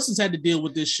 nobody else has had to deal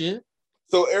with this shit.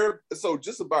 So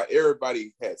just about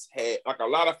everybody has had, like a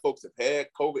lot of folks have had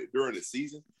COVID during the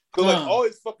season. Cause like all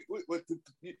these fucking,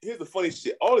 here's the funny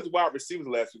shit. All these wide receivers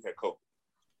last week had COVID.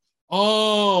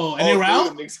 Oh, and they were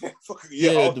out?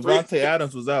 Yeah, Devontae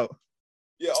Adams was out.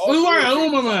 Yeah, I don't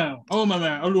remember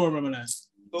that.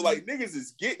 So like niggas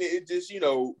is getting it. It just,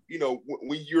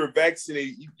 when you're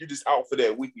vaccinated, you're just out for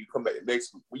that week. You come back the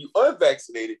next week. When you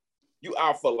unvaccinated, you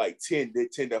out for like 10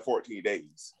 to 14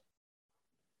 days.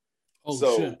 Oh,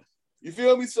 so shit. You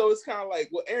feel me? So it's kind of like,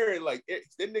 well, Aaron, like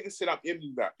that nigga said I'm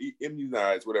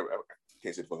immunized, whatever. I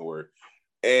can't say the fucking word.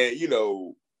 And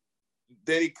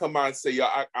then he come out and say, yo,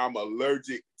 I'm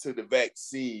allergic to the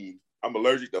vaccine. I'm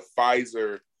allergic to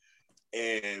Pfizer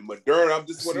and Moderna. I'm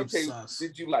just wondering, okay, sus.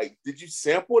 did you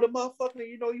sample the motherfucker?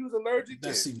 You was allergic.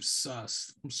 That seems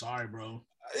sus. I'm sorry, bro.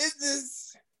 It's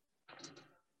just,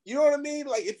 you know what I mean?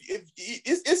 Like if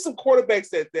it's some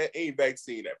quarterbacks that ain't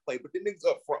vaccine that play, but the niggas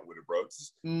up front with it, bro.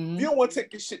 Just, if you don't want to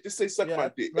take your shit, just say suck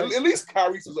my dick. Right. At least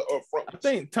Kyrie was up front. I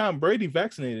think Tom Brady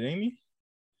vaccinated, ain't he?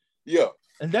 Yeah.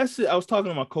 And that's it. I was talking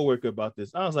to my coworker about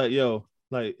this. I was like, yo,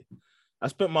 like, I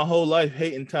spent my whole life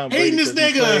hating Tom Brady. Hating this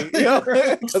nigga.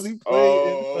 Because he played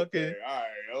in fucking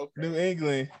New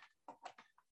England.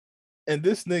 And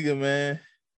this nigga, man,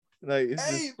 like,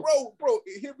 it's just... bro,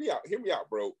 hear me out,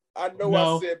 bro. I know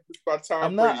I said this about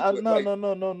Tom Brady.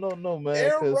 No, man.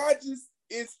 Aaron Rodgers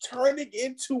is turning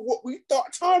into what we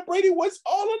thought Tom Brady was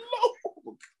all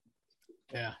along.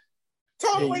 Yeah.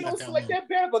 Tom Brady don't like that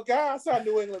bad of a guy outside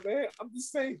New England, man. I'm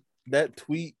just saying. That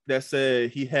tweet that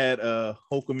said he had a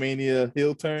Hulkamania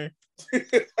heel turn.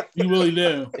 He really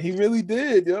did. He really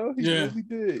did, yo.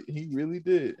 He really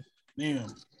did.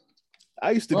 Damn. I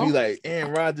used to be like,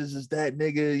 Aaron Rodgers is that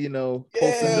nigga,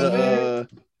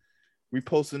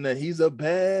 reposting that he's a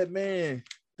bad man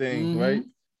thing, right?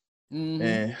 Mm-hmm.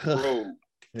 And bro,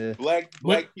 black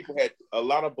people a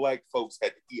lot of black folks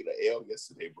had to eat an L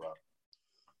yesterday, bro.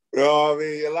 You know what I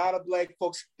mean? A lot of black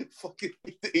folks fucking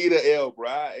eat an L,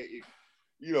 bro.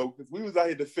 Because we was out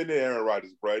here defending Aaron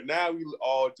Rodgers, bro. Now we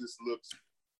all just look,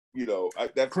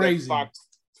 that's crazy. That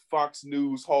Fox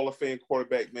News Hall of Fame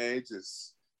quarterback, man.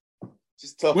 It's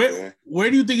just tough, man.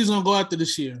 Where do you think he's gonna go after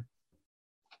this year?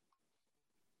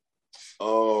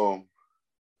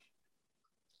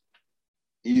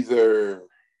 Either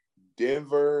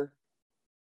Denver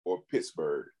or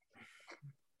Pittsburgh.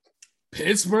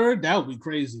 Pittsburgh? That would be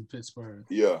crazy, Pittsburgh.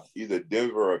 Yeah, either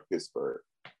Denver or Pittsburgh.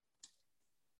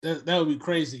 That would be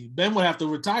crazy. Ben would have to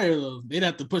retire, though. They'd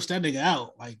have to push that nigga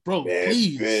out. Like, bro,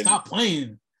 please stop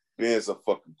playing. Ben's a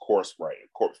fucking corpse right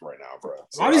now, bro.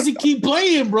 So why does he keep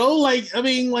playing, bro? Like, I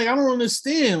mean, like, I don't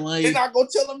understand. Like, they're not gonna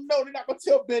tell him no. They're not gonna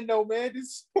tell Ben no, man.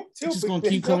 He's just gonna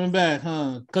keep coming back,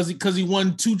 huh? Because he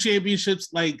won 2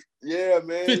 championships, like, yeah,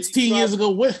 man, 15 years ago.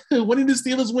 When did the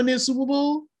Steelers win their Super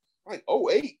Bowl? Like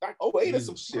 08 or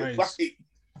some shit. Like,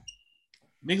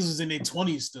 Niggas was in their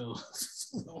 20s still.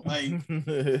 Like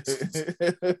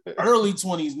early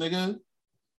 20s, nigga.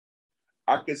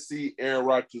 I could see Aaron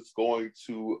Rodgers going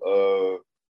to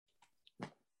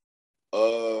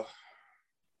I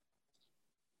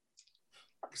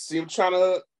could see him trying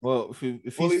to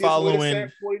if he's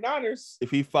following 49ers.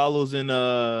 If he follows in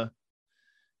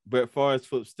Brett Favre's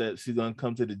footsteps, he's gonna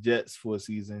come to the Jets for a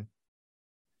season.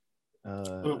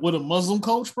 With a Muslim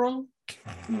coach, bro?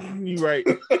 You right.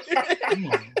 Come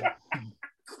on.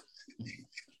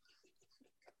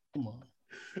 Come on.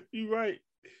 You right.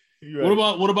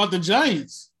 What about the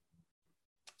Giants?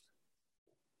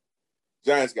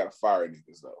 Giants got to fire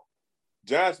niggas though.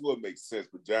 Giants would make sense,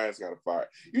 but Giants got to fire.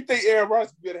 You think Aaron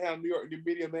Rodgers could be able to handle New York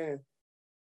media, man?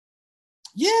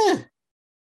 Yeah.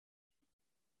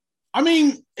 I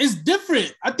mean, it's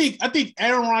different. I think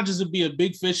Aaron Rodgers would be a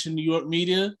big fish in New York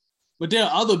media, but there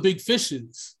are other big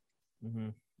fishes. Mm-hmm.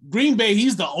 Green Bay,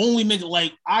 he's the only nigga.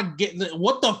 Like, I get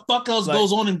what the fuck else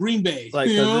goes on in Green Bay? Like,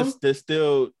 because there's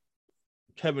still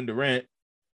Kevin Durant,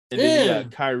 and then you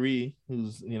got Kyrie,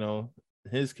 who's in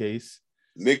his case.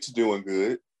 Nick's doing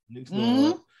good.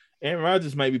 Well. Aaron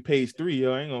Rodgers might be page 3,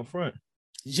 yo. I ain't gonna front.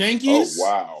 Yankees. Oh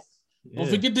wow. Don't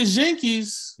forget the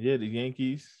Yankees. Yeah, the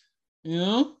Yankees.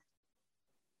 Yeah.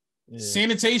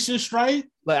 Sanitation strike.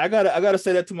 Like I gotta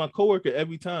say that to my coworker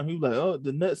every time. He was like, "Oh,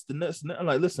 the nuts." I'm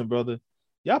like, "Listen, brother,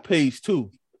 y'all page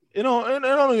 2. It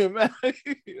don't even matter.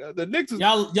 The Knicks is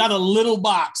y'all the little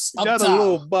box. Y'all the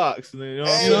little box. You know what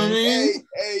I mean?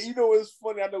 Hey, you know what's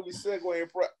funny? I know we segueing,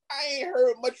 bro. I ain't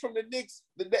heard much from the Knicks,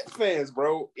 the Nets fans,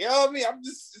 bro. You know what I mean? I'm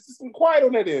just quiet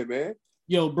on that end, man.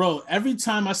 Yo, bro, every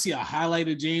time I see a highlight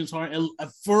of James Harden,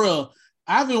 for real,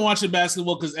 I've been watching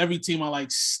basketball because every team I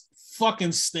like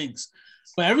fucking stinks.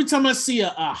 But every time I see a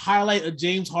highlight of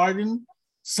James Harden,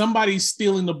 somebody's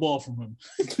stealing the ball from him.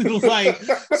 Like,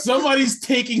 somebody's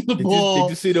taking the ball. Did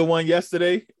you see the one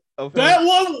yesterday? That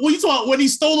one, when he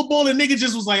stole the ball, the nigga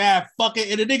just was like, fuck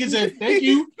it. And the nigga said, thank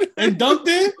you, and dunked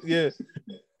it. Yeah.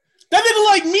 That nigga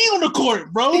like me on the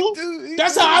court, bro.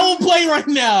 That's how I would play right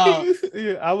now.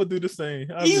 Yeah, I would do the same.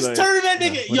 He's turning that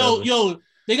nigga. Yo,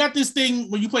 they got this thing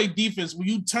when you play defense, when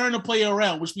you turn a player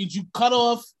around, which means you cut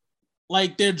off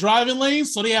like their driving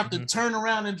lanes, so they have to turn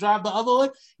around and drive the other way.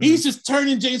 He's just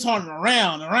turning James Harden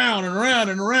around,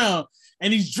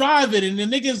 and he's driving, and the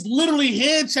nigga's literally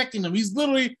hand checking him. He's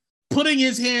literally putting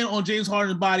his hand on James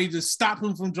Harden's body to stop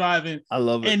him from driving. I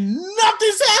love it. And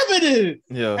nothing's happening.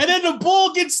 Yeah. And then the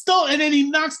ball gets stolen, and then he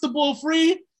knocks the ball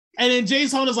free, and then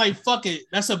James Harden's like, fuck it,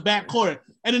 that's a backcourt.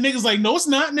 And the nigga's like, no, it's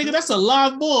not, nigga, that's a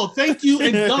live ball. Thank you,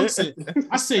 and dunks it.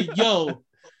 I said, yo,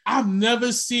 I've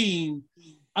never seen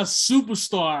a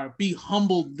superstar be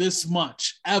humbled this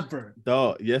much ever.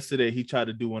 Dog, yesterday he tried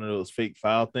to do one of those fake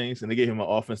foul things, and they gave him an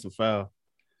offensive foul.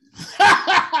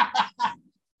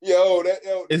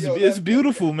 It's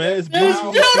beautiful, man. It's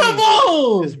beautiful.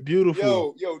 It's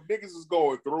beautiful. Yo, niggas is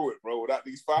going through it, bro, without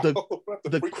these fouls.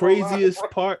 The craziest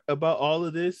part about all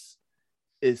of this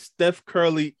is Steph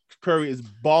Curry is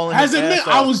balling.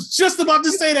 I was just about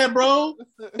to say that, bro.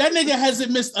 That nigga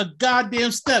hasn't missed a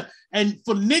goddamn step. And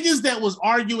for niggas that was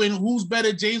arguing who's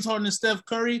better, James Harden and Steph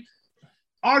Curry,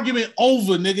 argument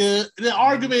over, nigga. The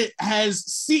argument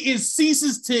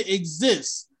ceases to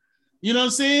exist. You know what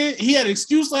I'm saying? He had an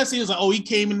excuse last year. He was like, oh, he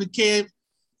came in the camp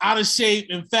out of shape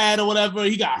and fat or whatever.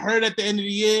 He got hurt at the end of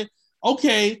the year.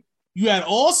 Okay, you had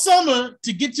all summer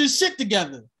to get your shit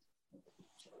together.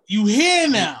 You here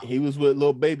now. He was with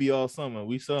Lil Baby all summer.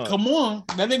 We saw it. Come on.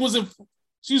 That nigga was in,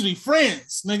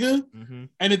 France, nigga. Mm-hmm.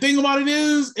 And the thing about it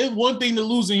is, it's one thing to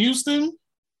lose in Houston.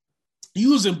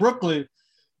 You was in Brooklyn.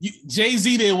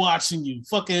 Jay-Z there watching you.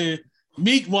 Fucking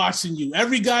Meek watching you.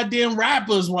 Every goddamn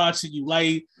rapper's watching you.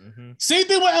 Like, same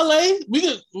thing with LA.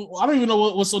 I don't even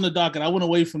know what's on the docket. I went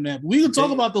away from that. But we can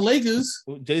talk about the Lakers.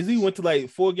 Jay-Z went to like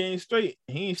 4 games straight.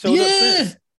 He ain't showed up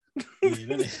since.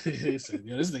 This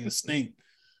nigga stink.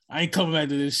 I ain't coming back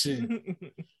to this shit.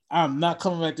 I'm not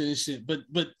coming back to this shit. But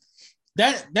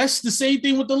that's the same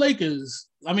thing with the Lakers.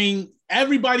 I mean,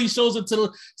 everybody shows up to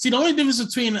the only difference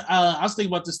between I was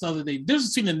thinking about this the other day. The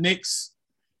difference between the Knicks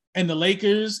and the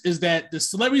Lakers is that the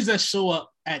celebrities that show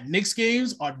up at Knicks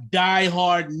games are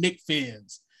diehard Knicks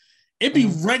fans. It'd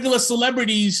be regular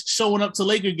celebrities showing up to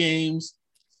Laker games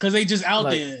because they just out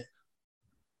there.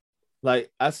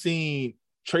 Like I seen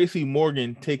Tracy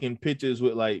Morgan taking pictures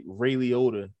with like Ray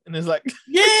Liotta, and it's like,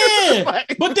 yeah,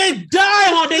 but they die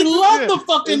hard. They love the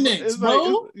fucking Knicks, bro.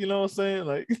 Like, you know what I'm saying?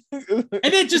 Like, and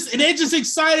they're just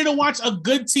excited to watch a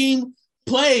good team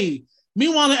play.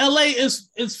 Meanwhile, in LA is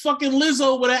fucking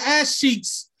Lizzo with her ass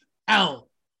cheeks out.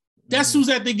 That's who's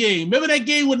at the game. Remember that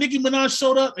game when Nicki Minaj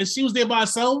showed up and she was there by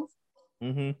herself?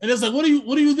 Mm-hmm. And it's like, what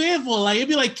are you there for? Like, it'd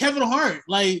be like Kevin Hart.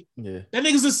 Like, Yeah. that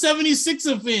nigga's a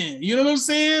 76er fan. You know what I'm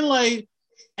saying? Like,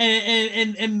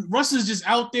 and Russ is just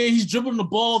out there. He's dribbling the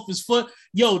ball off his foot.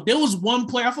 Yo, there was one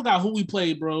play. I forgot who we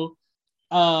played, bro.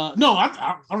 No,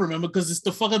 I remember because it's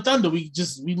the fucking Thunder. We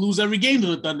lose every game to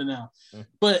the Thunder now.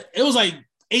 But it was like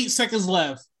 8 seconds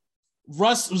left.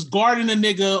 Russ was guarding a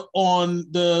nigga on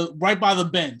the right by the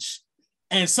bench,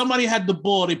 and somebody had the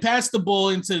ball. They passed the ball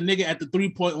into the nigga at the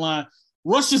 3-point line.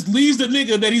 Russ just leaves the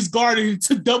nigga that he's guarding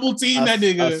to double team that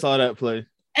nigga. I saw that play.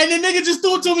 And the nigga just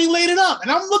threw it to me, laid it up. And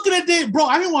I'm looking at that, bro.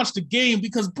 I didn't watch the game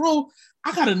because, bro,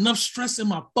 I got enough stress in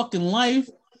my fucking life.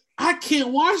 I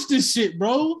can't watch this shit,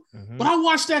 bro. Mm-hmm. But I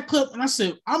watched that clip and I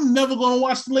said, I'm never going to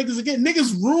watch the Lakers again.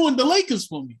 Niggas ruined the Lakers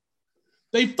for me.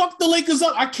 They fucked the Lakers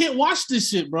up. I can't watch this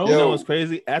shit, bro. You know what's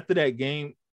crazy? After that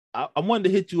game, I wanted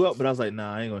to hit you up, but I was like,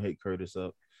 nah, I ain't going to hit Curtis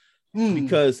up.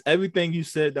 Because everything you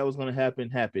said that was going to happen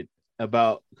happened.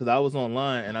 Because I was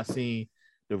online and I seen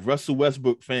the Russell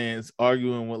Westbrook fans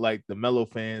arguing with like the Melo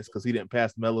fans because he didn't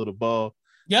pass Melo the ball.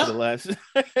 Yeah, the last.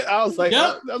 I was like,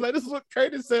 this is what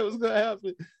Curtis said was gonna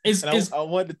happen. I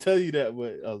wanted to tell you that,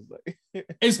 but I was like,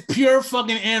 it's pure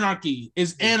fucking anarchy.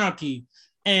 It's anarchy,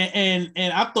 and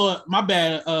I thought, my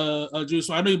bad, Drew.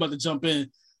 So I know you're about to jump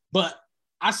in, but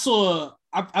I thought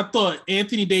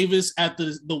Anthony Davis,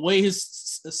 after the way his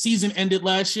season ended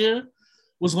last year,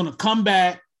 was gonna come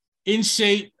back in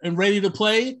shape and ready to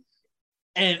play.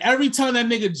 And every time that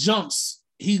nigga jumps,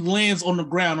 he lands on the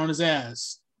ground on his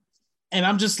ass. And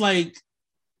I'm just like,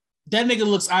 that nigga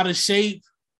looks out of shape.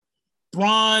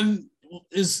 Bron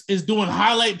is doing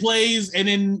highlight plays and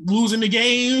then losing the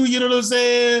game. You know what I'm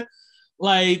saying?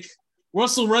 Like,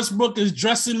 Russell Westbrook is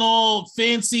dressing all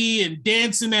fancy and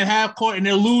dancing at half court and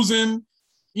they're losing.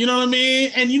 You know what I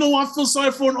mean? And you know what I feel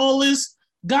sorry for in all this?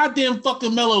 Goddamn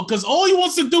fucking Melo, because all he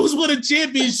wants to do is win a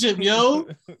championship, yo.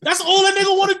 That's all that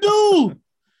nigga want to do.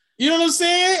 You know what I'm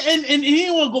saying? And he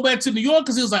didn't want to go back to New York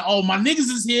because he was like, oh, my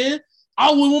niggas is here.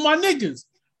 I'll win with my niggas.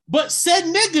 But said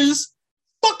niggas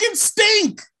fucking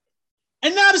stink.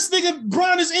 And now this nigga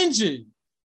Bron is injured.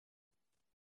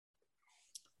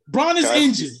 Bron is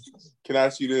injured. Can I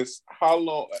ask you this? How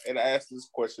long, and I asked this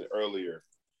question earlier.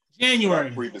 January.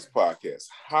 In our previous podcast.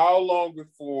 How long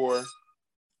before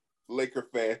Laker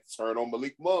fans turn on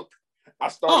Malik Monk? I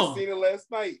started seeing it last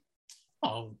night.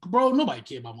 Oh, bro, nobody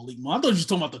cared about Malik Monk. I thought you were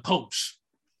talking about the coach.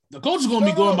 The coach is going to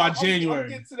be going by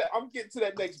January. I'm getting to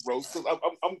that next, bro. So I'm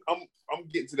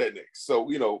getting to that next. So,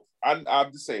 you know,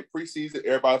 I'm just saying, preseason,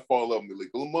 everybody fall in love with Malik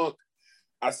Monk.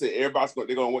 I said they're going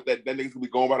to want that nigga's going to be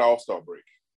going by the All-Star break.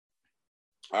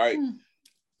 All right.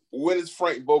 When is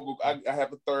Frank Vogel? I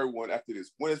have a third one after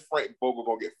this. When is Frank Vogel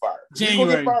going to get fired? January. He's going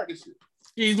to get fired this year.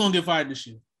 Yeah, he's going to get fired this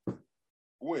year.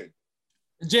 When?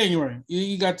 January.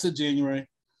 You got to January.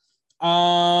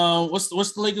 What's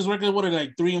the Lakers record? What are they,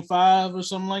 like 3-5 or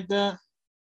something like that?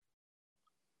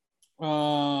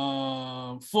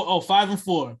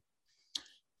 5-4.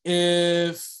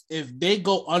 If they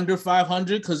go under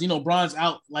 500, because you know Bron's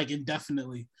out like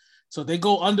indefinitely, so if they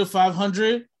go under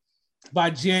 500 by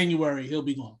January, he'll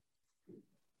be gone.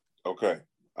 Okay,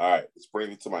 all right. Let's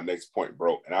bring it to my next point,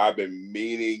 bro. And I've been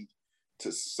meaning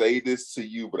to say this to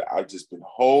you, but I've just been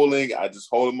holding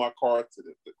my card to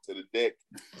the deck.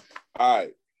 All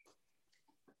right.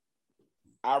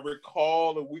 I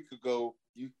recall a week ago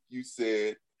you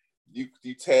said you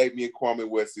tagged me and Kwame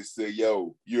West and said,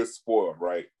 yo, you're spoiled,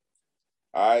 right?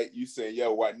 All right. You said,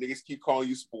 yo, why niggas keep calling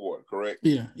you spoiled, correct?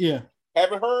 Yeah. I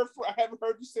haven't heard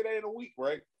you say that in a week,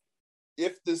 right?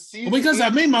 If the season because I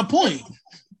made my point.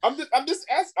 I'm just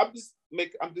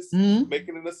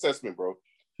making an assessment, bro.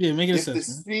 Yeah, make an assessment. If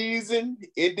the season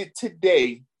ended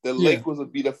today, the Lakers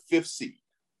would be the 5th seed.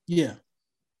 Yeah.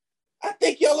 I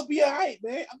think y'all will be all right,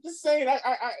 man. I'm just saying,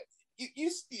 I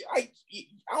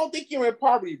don't think you're in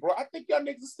poverty, bro. I think y'all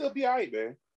niggas will still be all right,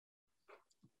 man.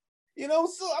 You know,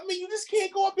 so I mean, you just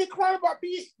can't go up and cry about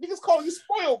being niggas calling you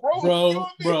spoiled,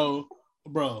 bro.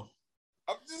 Bro.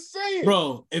 I'm just saying,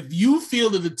 bro. If you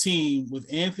fielded a team with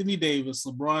Anthony Davis,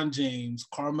 LeBron James,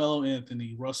 Carmelo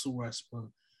Anthony, Russell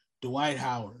Westbrook, Dwight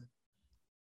Howard,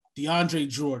 DeAndre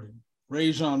Jordan,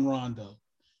 Rajon Rondo,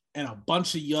 and a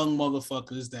bunch of young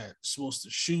motherfuckers that's supposed to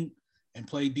shoot and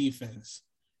play defense,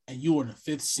 and you were in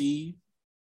the 5th seed,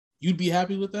 you'd be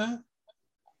happy with that?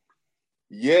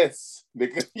 Yes,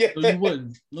 nigga. Yeah. No, you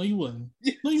wouldn't. Yes,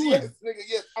 nigga.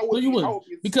 Yes, I would. No, you wouldn't.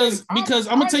 Because I'm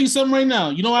gonna tell you something right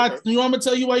now. You know I'm gonna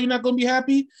tell you why you're not gonna be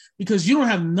happy? Because you don't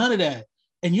have none of that.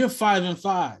 And you're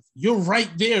 5-5. You're right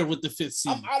there with the 5th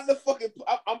seed. I'm out of the fucking.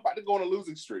 I'm about to go on a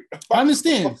losing streak. I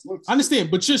understand,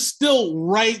 but you're still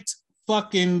right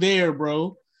fucking there,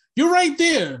 bro. You're right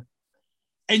there.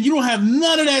 and you don't have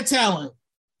none of that talent.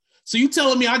 So you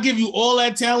telling me I give you all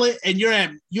that talent and you're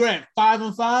at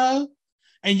 5-5,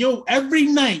 and every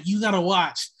night you gotta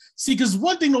watch. See, because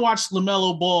one thing to watch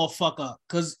LaMelo Ball fuck up,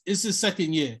 because it's his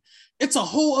second year. It's a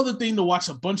whole other thing to watch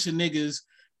a bunch of niggas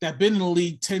that been in the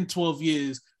league 10, 12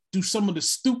 years do some of the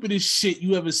stupidest shit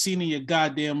you ever seen in your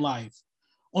goddamn life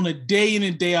on a day in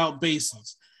and day out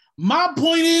basis. My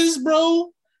point is,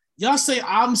 bro, y'all say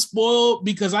I'm spoiled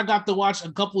because I got to watch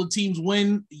a couple of teams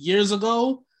win years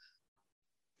ago.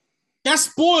 That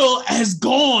spoil has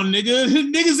gone, nigga.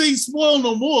 Niggas ain't spoiled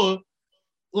no more.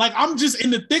 Like, I'm just in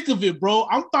the thick of it, bro.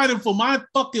 I'm fighting for my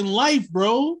fucking life,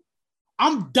 bro.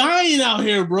 I'm dying out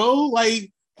here, bro.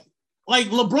 Like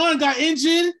LeBron got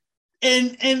injured,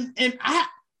 and I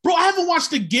haven't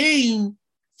watched a game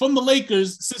from the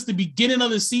Lakers since the beginning of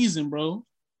the season, bro.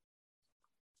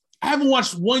 I haven't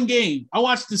watched one game. I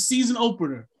watched the season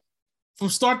opener from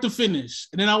start to finish,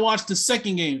 and then I watched the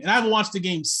second game, and I haven't watched the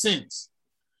game since.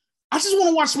 I just want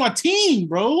to watch my team,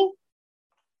 bro.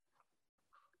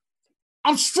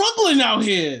 I'm struggling out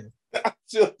here. I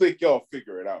still think y'all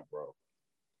figure it out, bro.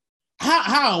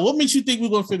 How? What makes you think we're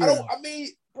gonna figure it out? I mean,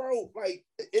 bro, like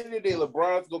at the end of the day,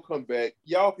 LeBron's gonna come back.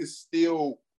 Y'all can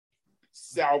still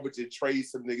salvage and trade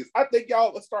some niggas. I think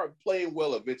y'all will start playing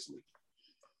well eventually.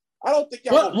 I don't think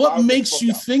y'all. What makes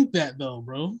you think that though,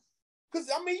 bro? Because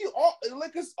I mean,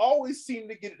 Lakers always seem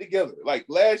to get it together. Like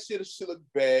last year, the shit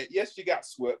looked bad. Yes, you got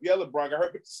swept. Yeah, LeBron got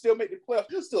hurt, but you still make the playoffs.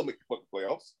 You'll still make the fucking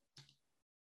playoffs.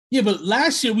 Yeah, but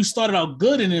last year we started out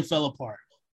good and then fell apart.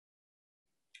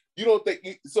 You don't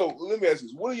think so? Let me ask you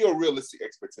this: what are your realistic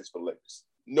expectations for Lakers?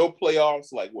 No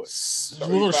playoffs, like what?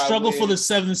 We're gonna struggle for the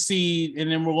 7th seed,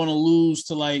 and then we're gonna lose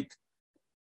to like,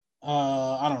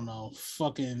 I don't know,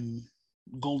 fucking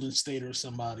Golden State or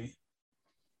somebody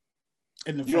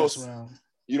in the first round.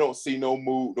 You don't see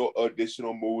no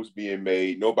additional moves being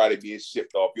made. Nobody being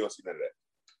shipped off. You don't see none of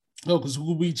that. No, because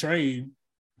who we trade?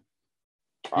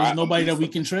 There's nobody that we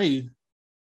can trade.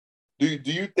 Do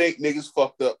you think niggas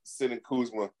fucked up sending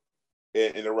Kuzma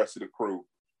and the rest of the crew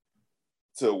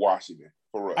to Washington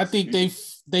for us? I think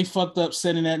they fucked up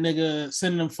sending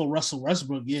them for Russell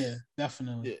Westbrook. Yeah,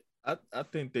 definitely. Yeah, I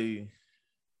think they.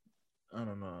 I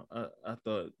don't know. I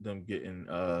thought them getting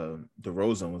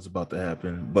DeRozan was about to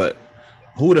happen, but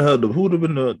who would have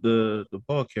been the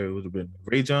ball carrier? Would have been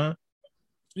Ray John.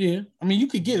 Yeah, I mean you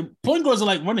could get point guards are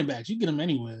like running backs. You get them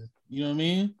anywhere. You know what I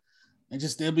mean? And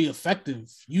just they'll be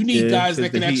effective. You need guys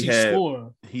that can actually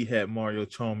score. He had Mario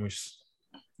Chalmers.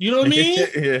 You know what I mean?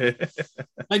 Yeah.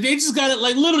 Like they just gotta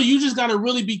literally you just gotta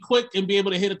really be quick and be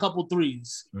able to hit a couple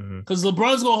threes. Because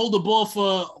LeBron's gonna hold the ball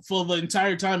for the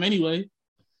entire time anyway.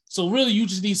 So really you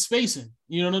just need spacing.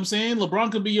 You know what I'm saying? LeBron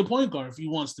could be your point guard if he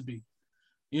wants to be.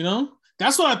 You know?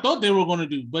 That's what I thought they were gonna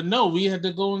do. But no, we had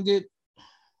to go and get.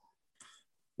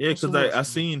 Yeah, because I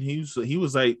seen he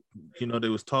was like, you know, they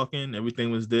was talking, everything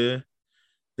was there.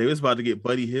 They was about to get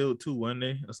Buddy Hield too, one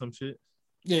day or some shit.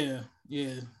 Yeah.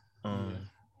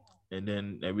 And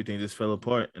then everything just fell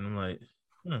apart, and I'm like,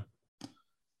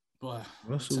 Boy,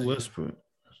 Russell Westbrook.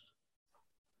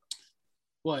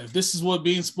 Boy, if this is what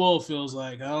being spoiled feels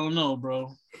like, I don't know,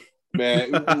 bro. Man,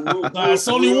 it's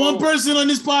only one person on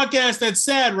this podcast that's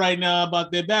sad right now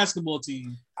about their basketball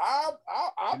team.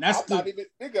 I'm not even,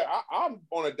 nigga. I'm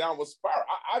on a downward spiral.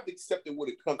 I've accepted what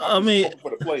it comes. I mean,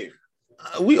 for the players,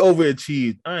 we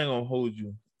overachieved. I ain't gonna hold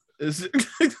you.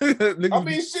 I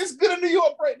mean, shit's good in New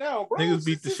York right now, bro. Niggas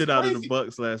beat the shit out of the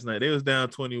Bucks last night. They was down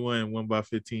 21, won by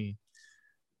 15.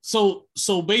 So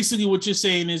basically, what you're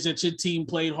saying is that your team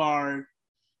played hard,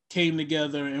 came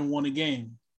together, and won a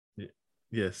game.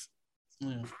 Yes.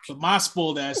 Yeah. But my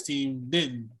spoiled ass team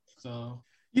didn't. So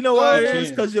you know why it is?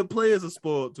 Because your players are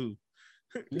spoiled too.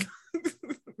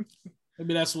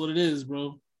 Maybe that's what it is,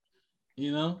 bro.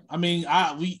 You know, I mean,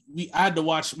 I had to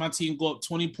watch my team go up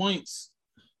 20 points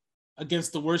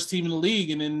against the worst team in the league,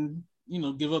 and then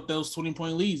give up those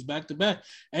 20-point leads back to back.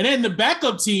 And then the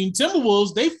backup team,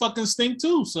 Timberwolves, they fucking stink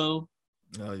too. So,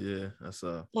 oh yeah, that's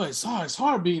boy, it's hard. It's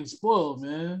hard being spoiled,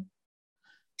 man.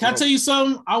 Can I tell you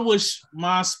something? I wish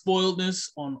my spoiledness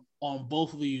on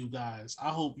both of you guys. I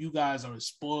hope you guys are as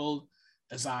spoiled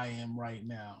as I am right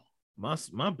now.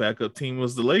 My backup team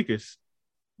was the Lakers.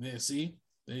 Yeah, see,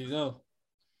 there you go.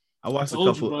 I watched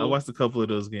a couple of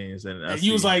those games, and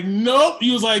you was like, nope.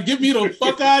 You was like, get me the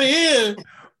fuck out of here.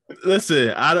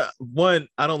 Listen, I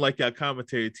don't like your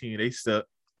commentary team. They suck.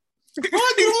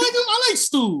 What? You don't like them? I like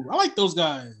Stu. I like those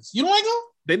guys. You don't like them?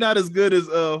 They're not as good as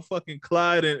fucking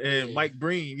Clyde and Mike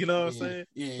Breen. You know what I'm saying?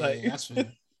 Yeah, that's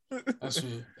fair.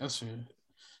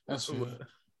 That's fair.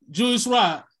 Julius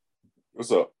Rod.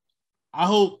 What's up? I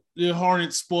hope the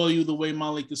Hornets spoil you the way my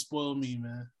Lakers spoil me,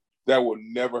 man. That will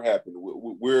never happen.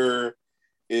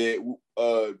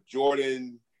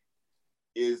 Jordan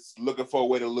is looking for a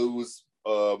way to lose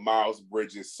Miles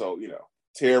Bridges. So,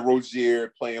 Terry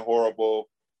Rozier playing horrible.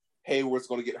 Hayward's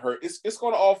going to get hurt. It's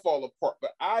going to all fall apart.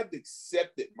 But I've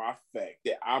accepted my fact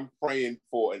that I'm praying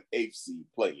for an 8th seed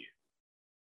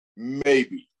play-in.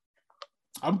 Maybe.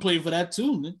 I'm praying for that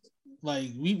too, man.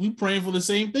 Like, we praying for the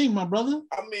same thing, my brother.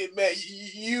 I mean, man,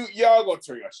 y'all going to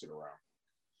turn your shit around.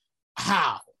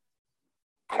 How?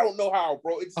 I don't know how,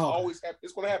 bro. It's always happen.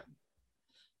 It's going to happen.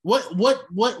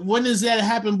 When does that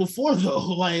happen before,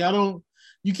 though? Like, I don't.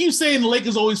 You keep saying the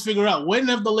Lakers always figure out. When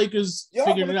have the Lakers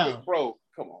figured it out? Bro,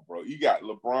 come on, bro. You got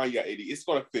LeBron, you got AD. It's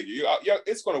going to figure you out.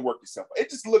 It's going to work itself out.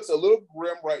 It just looks a little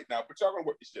grim right now, but y'all going to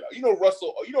work this shit out. You know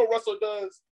Russell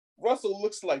does? Russell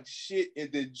looks like shit,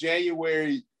 and then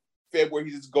January,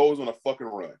 February, he just goes on a fucking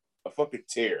run, a fucking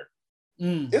tear.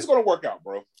 It's going to work out,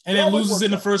 bro. And then loses in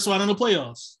the first round in the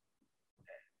playoffs.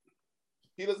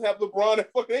 He doesn't have LeBron and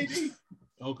fucking AD.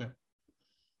 Okay.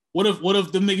 What if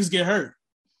them niggas get hurt?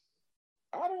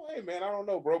 I don't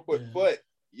know, bro. But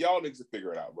y'all niggas will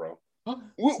figure it out, bro. Okay.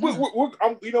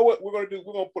 You know what we're gonna do?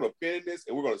 We're gonna put a pin in this,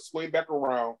 and we're gonna swing back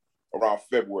around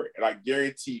February, and I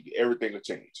guarantee everything will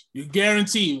change. You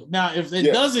guarantee. Now, if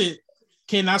it doesn't,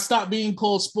 can I stop being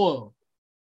called spoiled?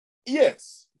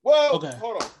 Yes. Well, okay.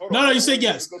 Hold on. No, you said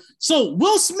yes. So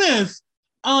Will Smith,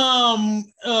 fucking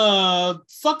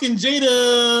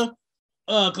Jada,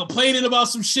 complaining about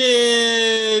some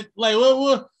shit. Like,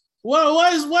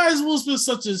 why is Will Smith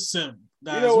such a simp?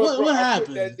 Guys? You know what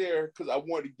happened? I put that there because I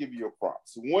wanted to give you a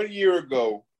props. 1 year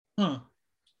ago,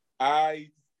 I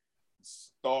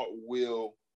thought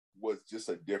Will was just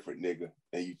a different nigga,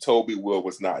 and you told me Will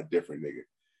was not a different nigga.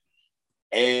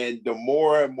 And the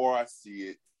more and more I see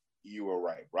it, you were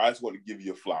right, bro. I just want to give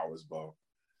you flowers, bro.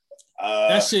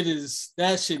 That situation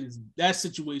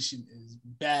is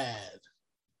bad.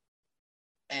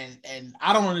 And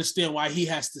I don't understand why he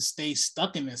has to stay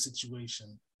stuck in that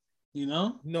situation. You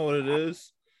know? You know what it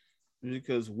is?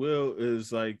 Because Will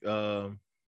is like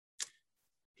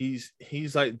he's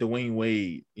like Dwayne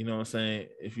Wade. You know what I'm saying?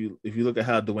 If you look at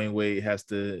how Dwayne Wade has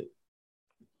to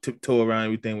tiptoe around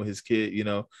everything with his kid,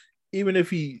 even if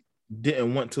he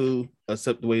didn't want to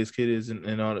accept the way his kid is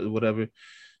and all that, whatever.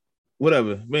 But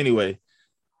anyway,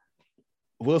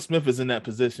 Will Smith is in that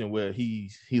position where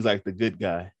he's like the good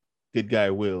guy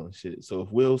Will and shit. So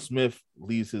if Will Smith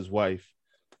leaves his wife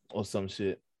or some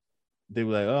shit, they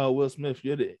were like, "Oh, Will Smith,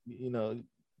 you're they're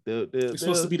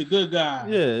supposed to be the good guy."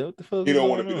 Yeah, what the fuck? He don't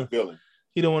want to be the villain.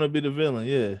 He don't want to be the villain.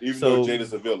 Yeah, even though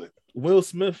Jada's a villain. Will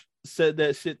Smith said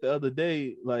that shit the other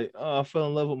day, like, "Oh, I fell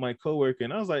in love with my coworker,"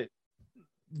 and I was like,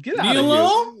 "Get out of here!"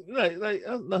 Like,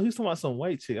 no, he's talking about some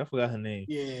white chick. I forgot her name.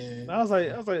 Yeah. And I was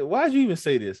like, why'd you even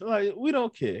say this? I'm like, we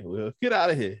don't care. Will, get out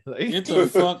of here. Like, get the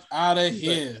fuck out of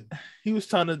here. He was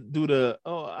trying to do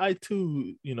I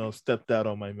too, stepped out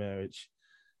on my marriage.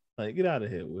 Like, get out of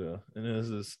here, Will. And it was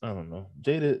just, I don't know.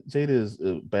 Jada is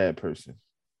a bad person.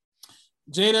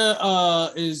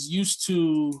 Jada is used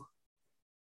to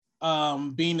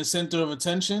being the center of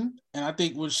attention, and I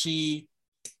think when she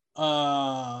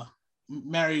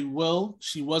married Will,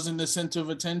 she wasn't the center of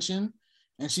attention,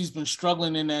 and she's been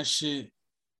struggling in that shit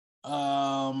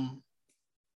ever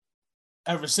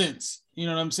since. You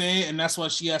know what I'm saying? And that's why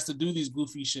she has to do these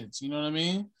goofy shits. You know what I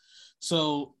mean?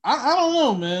 So I don't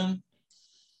know, man.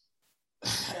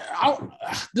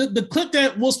 The clip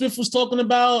that Will Smith was talking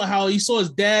about, how he saw his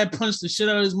dad punch the shit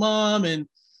out of his mom, and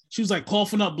she was like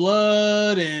coughing up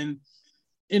blood, and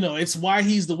it's why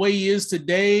he's the way he is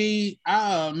today.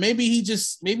 Maybe he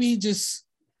just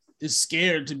is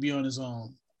scared to be on his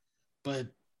own. But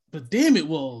damn it,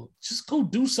 Will, just go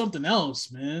do something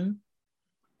else, man.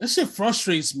 That shit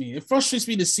frustrates me. It frustrates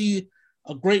me to see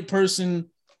a great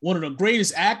person, one of the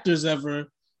greatest actors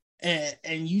ever,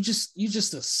 and you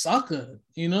just a sucker,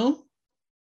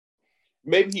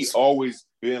 Maybe he always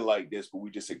been like this, but we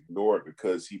just ignore it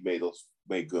because he made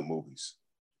good movies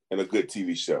and a good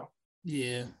TV show.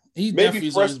 Yeah. Maybe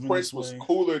Fresh Prince was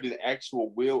cooler than actual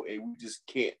Will, and we just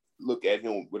can't look at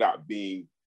him without being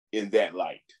in that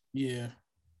light. Yeah.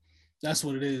 That's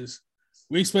what it is.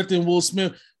 We expect Will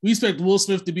Smith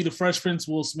to be the Fresh Prince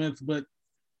Will Smith, but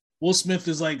Will Smith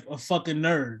is like a fucking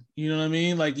nerd. You know what I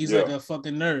mean? Like, he's like a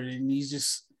fucking nerd, and he's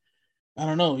just, I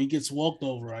don't know, he gets walked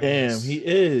over. I guess. He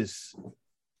is.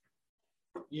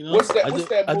 What's that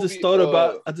movie? I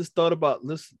just thought about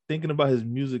thinking about his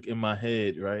music in my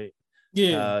head, right?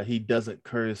 Yeah. He doesn't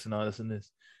curse and all this and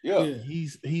this. Yeah.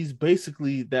 He's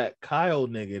basically that Kyle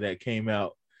nigga that came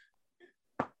out.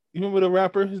 You remember the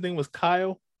rapper? His name was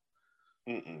Kyle.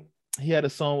 Mm-mm. He had a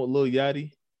song with Lil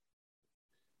Yachty.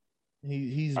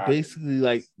 He's basically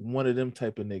like one of them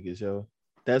type of niggas, yo.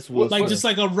 That's what like just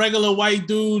like a regular white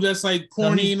dude that's like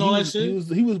corny and all that shit.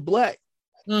 He was black.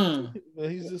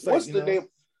 He's just what's the name?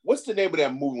 What's the name of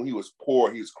that movie when he was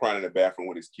poor? He was crying in the bathroom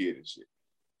with his kid and shit.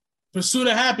 Pursuit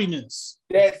of Happiness.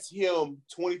 That's him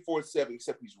 24/7,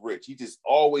 except he's rich. He just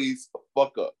always a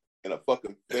fuck up and a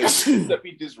fucking face, except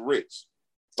he just rich.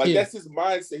 Like that's his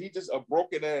mindset. He just a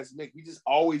broken ass nigga. He just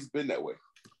always been that way.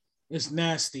 It's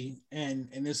nasty, and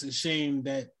it's a shame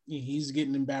that he's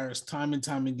getting embarrassed time and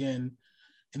time again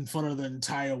in front of the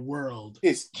entire world.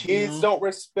 His kids don't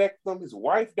respect him. His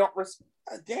wife don't respect.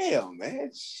 Damn,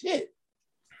 man, shit.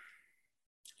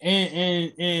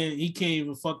 And he can't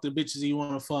even fuck the bitches he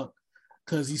want to fuck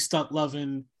because he's stuck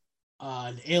loving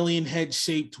an alien head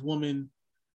shaped woman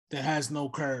that has no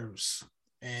curves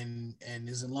and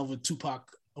is in love with Tupac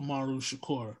Amaru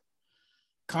Shakur.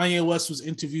 Kanye West was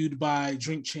interviewed by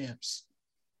Drink Champs.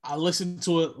 I listened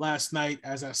to it last night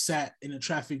as I sat in a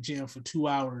traffic jam for 2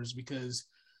 hours because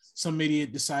some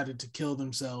idiot decided to kill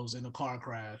themselves in a car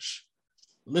crash.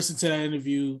 Listened to that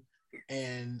interview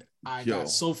and I got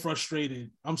so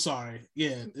frustrated. I'm sorry.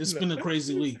 Yeah, it's been a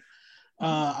crazy week.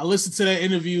 I listened to that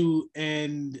interview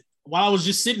and while I was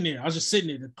just sitting there,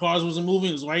 the cars wasn't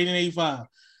moving. It was right in 85.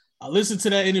 I listened to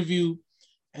that interview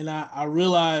and I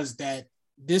realized that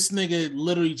this nigga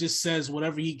literally just says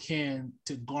whatever he can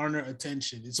to garner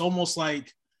attention. It's almost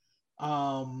like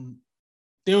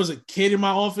there was a kid in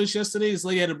my office yesterday. This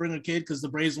lady had to bring her kid because the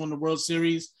Braves won the World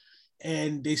Series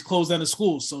and they closed down the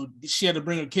school. So she had to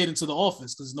bring her kid into the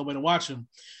office because there's nobody to watch him.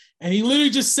 And he literally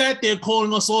just sat there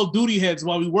calling us all duty heads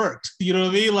while we worked. You know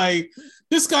what I mean? Like,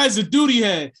 this guy's a duty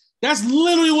head. That's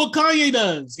literally what Kanye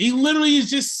does. He literally is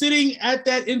just sitting at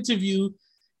that interview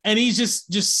and he's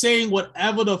just saying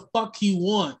whatever the fuck he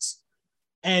wants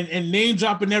and name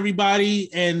dropping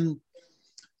everybody. And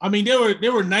I mean,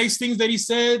 there were nice things that he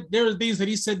said. There were things that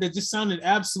he said that just sounded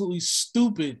absolutely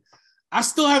stupid. I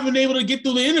still haven't been able to get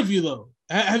through the interview though.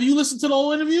 Have you listened to the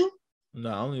whole interview? No,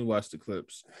 I only watched the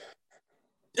clips.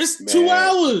 It's 2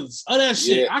 hours of that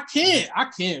shit. Yeah. I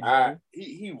can't, bro.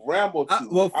 He rambled too.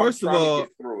 Well, first of all, get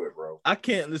through it, bro. I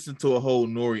can't listen to a whole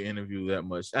Nori interview that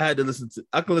much. I can listen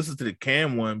to the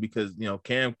Cam one because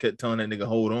Cam kept telling that nigga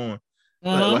hold on.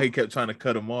 Like, while he kept trying to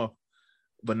cut him off.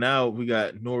 But now we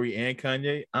got Nori and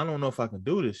Kanye. I don't know if I can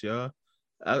do this, y'all.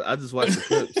 I just watched the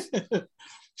clips.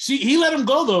 He let him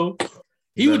go though.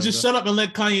 He would just shut up and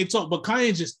let Kanye talk, but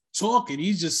Kanye just talking.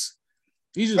 He's just.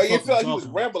 Like, it felt like he was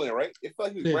rambling, right? It felt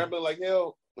like he was rambling like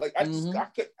hell. Like I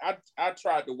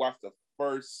tried to watch the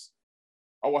first.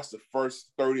 I watched the first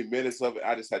 30 minutes of it.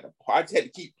 I just had to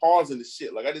keep pausing the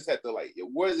shit. Like I just had to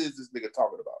what is this nigga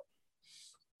talking about?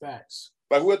 Facts.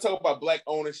 Like we'll talk about black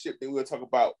ownership, then we'll talk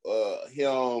about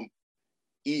him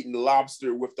eating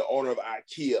lobster with the owner of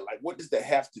IKEA. Like, what does that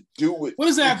have to do with? What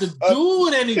does that have to do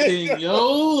with anything,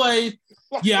 yo? Like,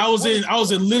 yeah, I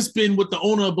was in Lisbon with the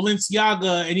owner of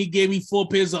Balenciaga, and he gave me 4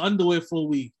 pairs of underwear for a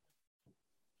week.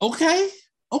 Okay.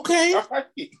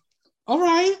 All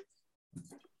right.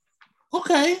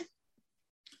 Okay.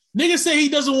 Nigga say he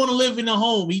doesn't want to live in a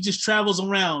home. He just travels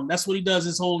around. That's what he does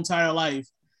his whole entire life.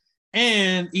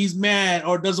 And he's mad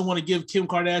or doesn't want to give Kim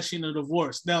Kardashian a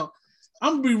divorce. Now,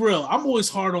 I'm gonna be real. I'm always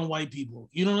hard on white people.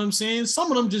 You know what I'm saying?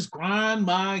 Some of them just grind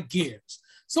my gears.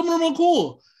 Some of them are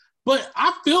cool. But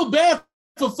I feel bad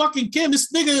for fucking Kim.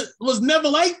 This nigga was never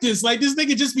like this. Like, this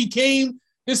nigga just became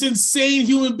this insane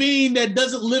human being that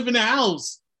doesn't live in a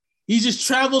house. He just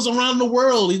travels around the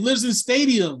world. He lives in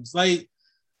stadiums. Like,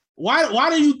 why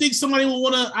do you think somebody would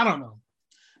want to? I don't know.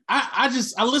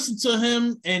 I listen to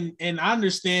him and I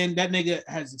understand that nigga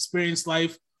has experienced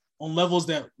life on levels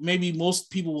that maybe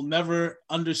most people will never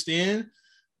understand.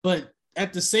 But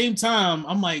at the same time,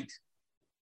 I'm like,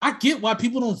 I get why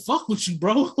people don't fuck with you,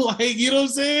 bro. Like, you know what I'm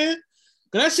saying?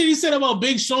 Because that shit he said about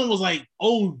Big Sean was like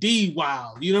OD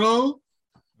wild, you know?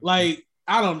 Like,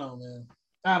 I don't know, man.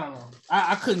 I don't know.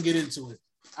 I couldn't get into it.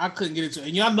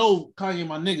 And y'all know Kanye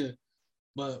my nigga,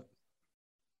 but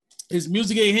his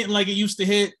music ain't hitting like it used to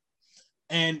hit.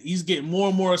 And he's getting more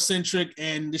and more eccentric,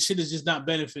 and the shit is just not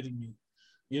benefiting me.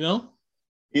 You know?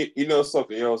 You know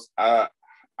something else? I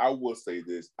will say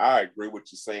this. I agree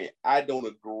with you saying. I don't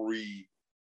agree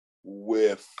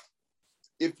with,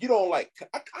 if you don't like,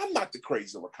 I'm not the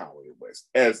crazy of Kanye West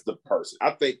as the person.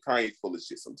 I think Kanye's full of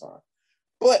shit sometimes.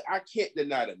 But I can't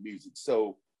deny the music.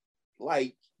 So,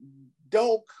 like,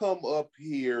 don't come up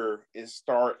here and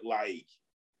start, like,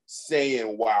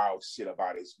 saying wild shit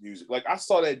about his music. Like, I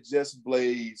saw that Just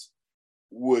Blaze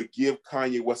would give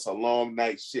Kanye West a long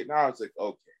night shit. And I was like,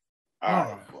 okay, all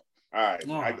right. All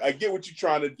right. I get what you're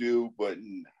trying to do, but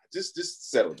just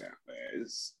settle down, man.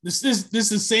 This is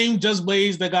the same Just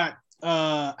Blaze that got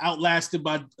outlasted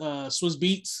by Swiss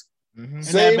Beats in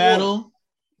that battle. One.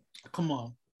 Come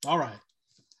on. All right.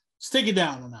 Let's take it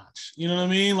down a notch. You know what I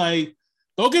mean? Like,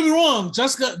 don't get me wrong.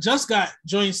 Just got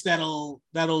joints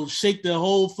that'll shake the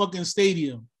whole fucking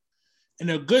stadium. And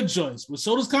they're good joints. But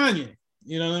so does Kanye.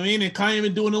 You know what I mean? And Kanye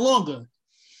been doing it longer.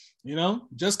 You know?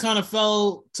 Just kind of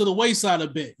fell to the wayside a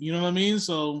bit. You know what I mean?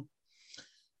 So,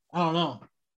 I don't know.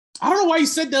 I don't know why he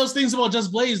said those things about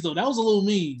Just Blaze, though. That was a little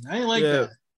mean. I didn't like that.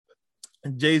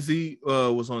 Jay-Z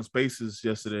was on Spaces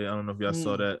yesterday. I don't know if y'all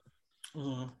saw that.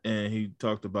 And he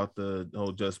talked about the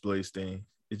whole Just Blaze thing.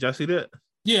 Did y'all see that?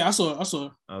 Yeah, I saw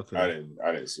it. Okay.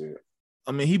 I didn't see it.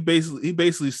 I mean, he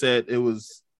basically said it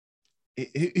was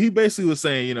he basically was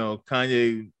saying, you know,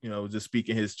 Kanye, you know, just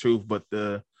speaking his truth, but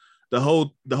the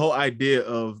whole idea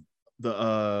of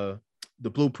the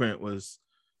blueprint was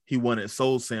he wanted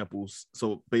soul samples.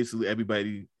 So basically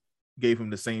everybody gave him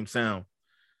the same sound.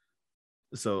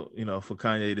 So, you know, for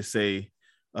Kanye to say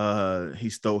he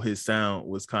stole his sound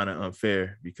was kind of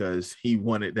unfair because he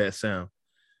wanted that sound.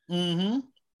 Mm-hmm.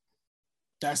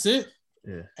 That's it.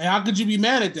 Yeah. And how could you be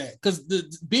mad at that? Because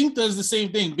Bink does the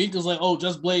same thing. Bink is like, oh,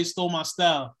 Just Blaze stole my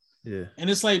style. Yeah. And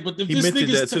it's like, but if he this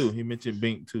mentioned that too. He mentioned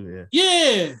Bink too.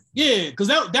 Yeah. Yeah. Because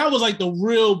that was like the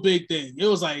real big thing. It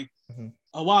was like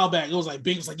a while back. It was like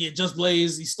Bink was like, yeah, Just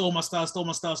Blaze, he stole my style.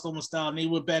 And they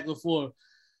went back and forth.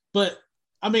 But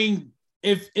I mean,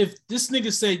 if this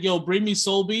nigga said, yo, bring me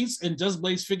soul beats, and Just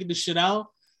Blaze figured the shit out,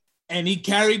 and he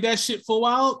carried that shit for a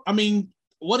while, I mean,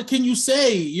 what can you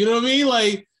say? You know what I mean?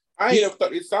 Like, I ain't ever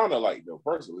thought it sounded like, though,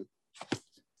 personally.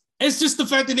 It's just the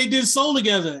fact that they did soul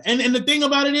together. And the thing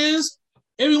about it is,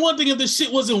 it'd be one thing if the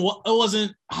shit wasn't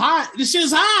hot. The shit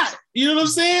is hot. You know what I'm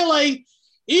saying? Like,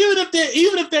 even if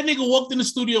that nigga walked in the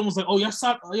studio and was like, oh, y'all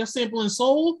sampling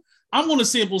soul? I'm gonna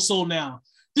sample soul now.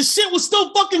 The shit was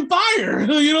still fucking fire. You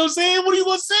know what I'm saying? What are you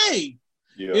gonna say?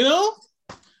 Yeah. You know?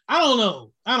 I don't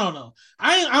know. I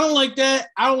don't like that.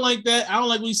 I don't like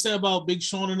what you said about Big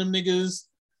Sean and them niggas.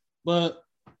 But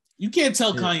you can't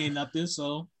tell Kanye nothing,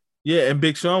 so. Yeah, and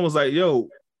Big Sean was like, yo,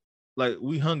 like,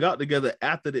 we hung out together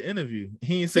after the interview.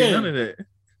 He didn't say none of that.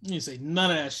 He didn't say none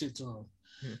of that shit to him.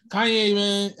 Yeah. Kanye,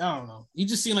 man, I don't know. He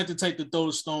just seemed like the type to throw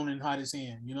the stone and hide his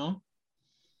hand, you know?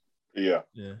 Yeah.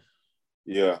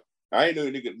 I ain't know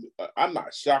nigga. I'm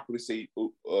not shocked when they say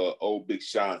old Big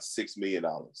Sean $6 million.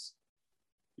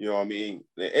 You know what I mean?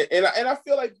 And I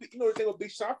feel like, you know the thing with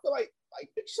Big Sean, I feel like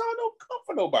Big Sean don't come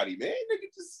for nobody, man.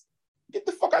 Nigga, just get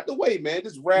the fuck out the way, man.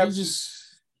 Just rap,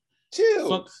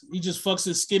 chill. He just fucks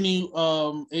his skinny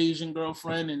Asian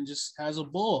girlfriend and just has a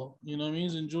ball. You know what I mean?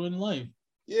 He's enjoying life.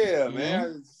 Yeah,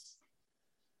 man.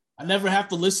 I never have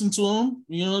to listen to him.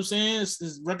 You know what I'm saying?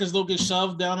 His records don't get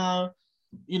shoved down our,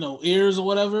 ears or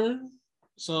whatever.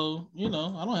 So, I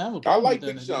don't have a problem. I like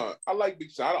Big Sean. I like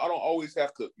Big Sean. I don't always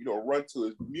have to, run to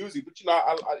his music, but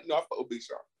I fuck with Big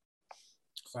Sean.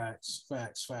 Facts.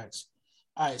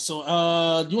 All right, so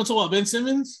you want to talk about Ben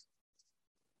Simmons?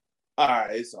 All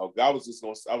right, so I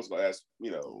was gonna ask,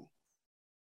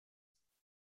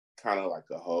 kind of like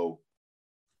a hoe,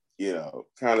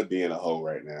 kind of being a hoe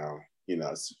right now.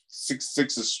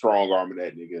 6'6" is strong arm of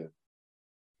that nigga.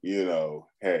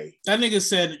 Hey. That nigga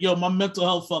said, yo, my mental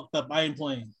health fucked up. I ain't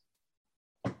playing.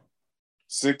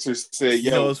 Sixers said,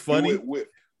 yo, it's funny.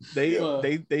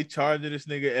 They charge this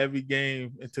nigga every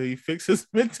game until he fixes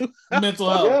mental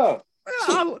health.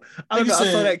 Yeah. I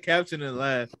saw that caption and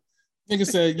laughed. Nigga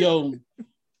said, yo,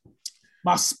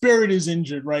 my spirit is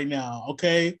injured right now,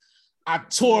 okay? I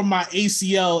tore my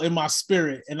ACL in my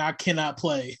spirit and I cannot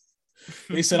play.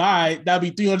 They said, all right, that'll be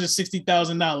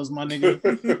 $360,000, my nigga.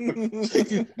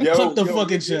 Click the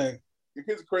fucking check.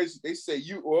 Here's crazy. They say,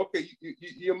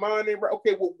 your mind ain't right.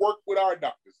 Okay, we'll work with our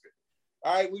doctors.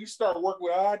 All right, when you start working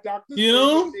with our doctors,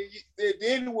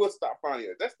 then we'll stop finding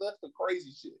it. That's the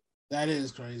crazy shit. That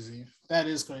is crazy.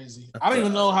 I don't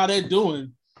even know how they're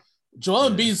doing. Joel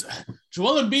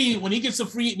Embiid, when he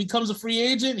becomes a free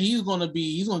agent, he's gonna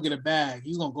get a bag.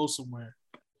 He's gonna go somewhere.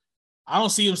 I don't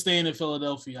see him staying in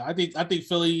Philadelphia. I think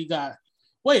Philly got.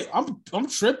 Wait, I'm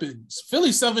tripping. Philly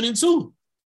 7-2.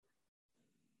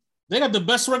 They got the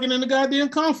best record in the goddamn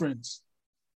conference.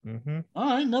 Mm-hmm. All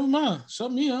right, never mind. Shut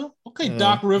me up. Okay,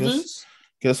 Doc Rivers.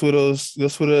 Guess where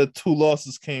the 2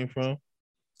 losses came from?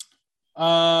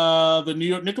 The New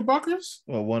York Knickerbockers?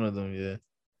 Well, one of them, yeah.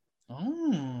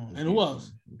 Oh, and who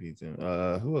else? Beat them.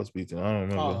 Who else beat them? I don't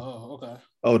remember. Oh, okay.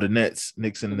 Oh, the Nets.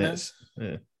 Knicks and the Nets.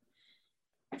 Yeah.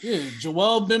 Yeah,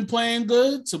 Joel been playing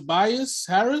good. Tobias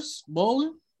Harris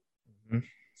bowling. Mm-hmm.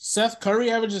 Seth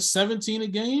Curry averages 17 a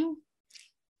game.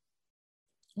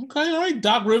 Okay, all right.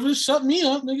 Doc Rivers, shut me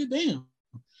up, nigga. Damn.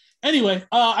 Anyway,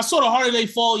 I saw The Harder They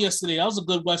Fall yesterday. That was a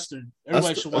good Western.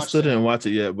 Everybody should watch I still that. didn't watch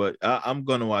it yet, but I'm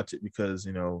gonna watch it because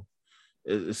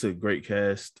it's a great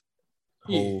cast.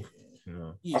 Yeah.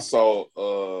 I saw.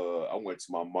 I went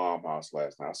to my mom's house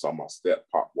last night. I saw my step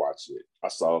pop watch it. I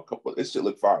saw a couple. It should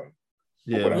look fine.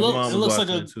 Yeah, it looks like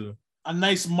a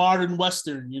nice modern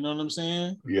Western. You know what I'm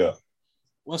saying? Yeah.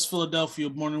 West Philadelphia,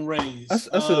 born and raised. I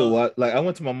should have watched. Like, I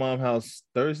went to my mom's house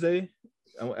Thursday.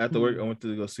 After work, I went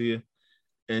to go see her.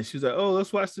 And she was like, "Oh,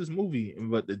 let's watch this movie."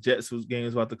 But the Jets game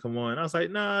was about to come on. And I was like,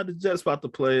 "Nah, the Jets about to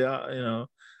play." I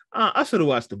should have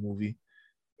watched the movie.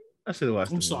 I'm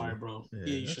sorry, bro. Yeah,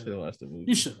 you should have watched the movie.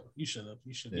 You should have.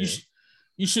 Yeah.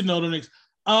 You should know the next.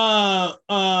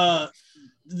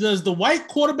 Does the white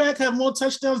quarterback have more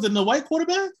touchdowns than the white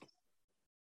quarterback?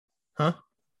 Huh?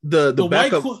 The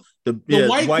backup. The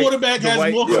white quarterback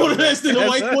has more quarterbacks than the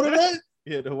white quarterback.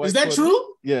 Yeah, the white. Is that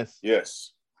true? Yes.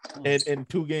 Yes. In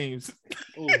 2 games.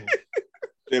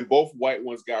 Then both white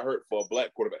ones got hurt for a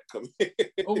black quarterback coming in.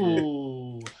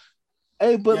 Oh.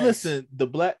 Hey, but listen,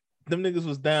 them niggas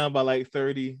was down by like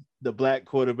 30. The black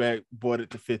quarterback brought it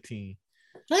to 15.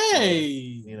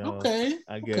 Hey, so, okay.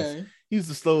 I guess he's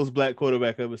the slowest black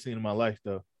quarterback I've ever seen in my life,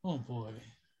 though. Oh boy.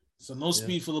 So no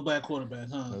speed for the black quarterback,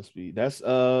 huh? No speed. That's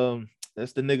the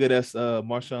nigga that's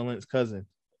Marshawn Lynch's cousin.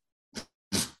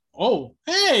 Oh,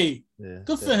 hey. Yeah.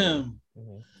 Good for him.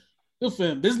 Mm-hmm. Good for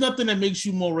him. There's nothing that makes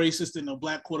you more racist than a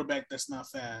black quarterback that's not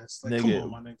fast. Like, come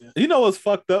on, my nigga. You know what's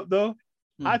fucked up though?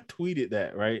 I tweeted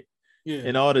that, right? Yeah.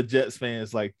 And all the Jets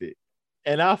fans liked it.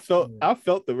 And I felt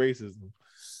the racism.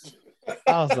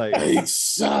 I was like, I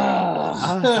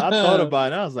thought about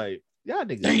it. And I was like, y'all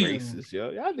niggas racist, yo.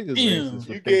 Y'all niggas racist.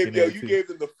 You gave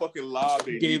them the fucking lob.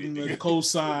 You gave them the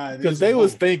cosign. Because they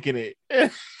was thinking it.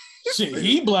 Shit,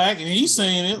 he black and he's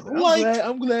saying it.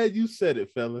 I'm glad you said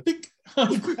it, fella.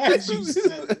 I'm glad you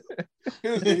said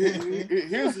it.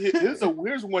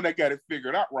 Here's one that got it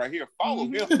figured out right here. Follow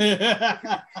him.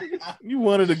 You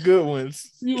one of the good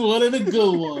ones. You one of the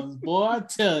good ones, boy. I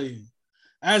tell you.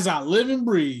 As I live and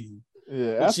breathe.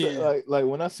 Yeah, after, like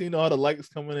when I seen all the likes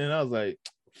coming in, I was like,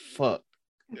 fuck.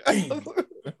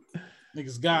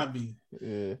 Niggas got me.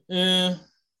 Yeah.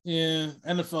 Yeah.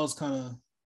 NFL's kind of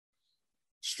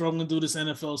struggling through this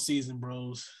NFL season,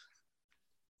 bros.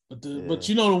 But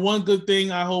you know, the one good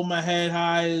thing I hold my head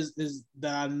high is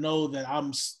that I know that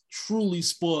I'm truly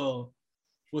spoiled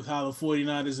with how the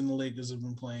 49ers and the Lakers have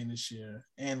been playing this year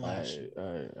and last year. All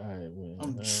right, man.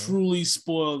 I'm truly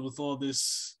spoiled with all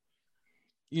this,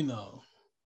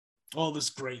 all this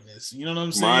greatness. You know what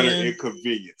I'm saying? Minor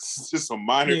inconvenience. Just a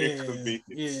minor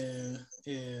inconvenience.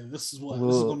 Yeah. This is going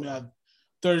to be our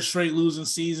 3rd straight losing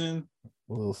season.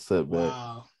 A little setback.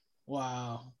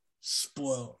 Wow.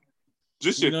 Spoiled.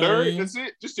 Just your third? That's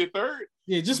it? Just your third?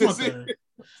 Yeah, just my third.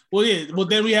 Well, yeah. Well,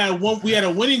 then we had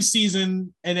a winning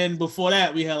season, and then before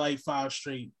that, we had like 5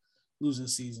 straight losing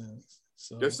seasons.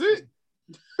 So that's it.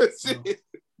 That's it.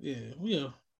 Yeah.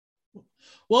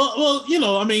 Well,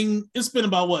 I mean, it's been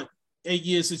about 8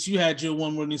 years since you had your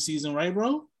 1 winning season, right,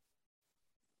 bro?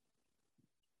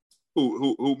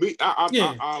 Who me?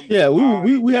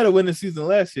 We had a winning season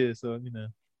last year, so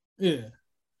Yeah.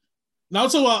 Now I'm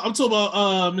talking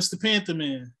about Mr. Panther,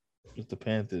 man. Mr.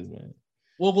 Panthers, man.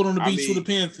 Walking on the beach with a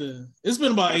Panther. It's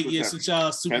been about 8 years since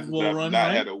y'all Super Bowl run,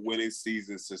 right? Had a winning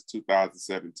season since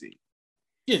 2017.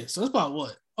 Yeah, so that's about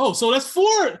what? Oh, so that's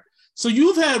 4. So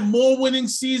you've had more winning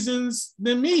seasons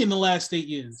than me in the last 8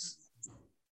 years.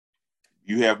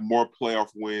 You have more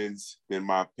playoff wins than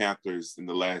my Panthers in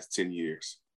the last 10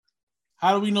 years.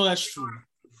 How do we know that's true?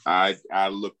 I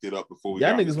looked it up before we.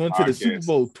 Y'all niggas went to the Super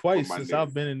Bowl twice since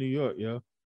I've been in New York, yo.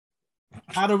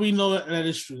 How do we know that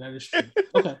is true? That is true.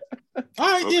 Okay.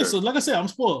 All right. Okay. Yeah. So like I said, I'm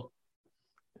spoiled.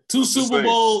 2 Super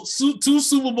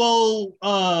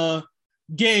Bowl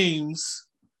games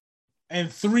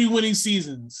and 3 winning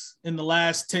seasons in the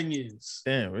last 10 years.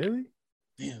 Damn, really?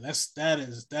 Damn, that's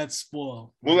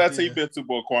spoiled. Well, that's how you been Super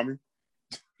Bowl, Kwame.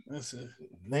 That's it.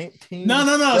 19.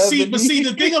 No. See, the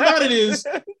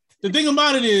thing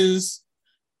about it is,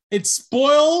 it's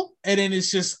spoiled, and then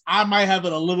it's just I might have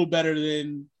it a little better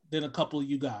than a couple of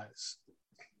you guys.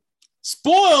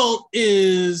 Spoiled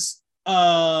is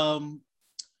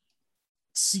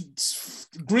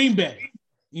Green Bay.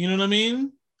 You know what I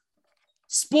mean?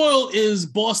 Spoiled is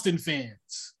Boston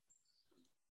fans.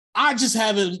 I just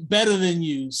have it better than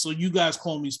you, so you guys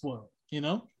call me spoiled.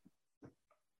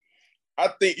 I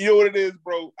think you know what it is,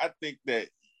 bro. I think that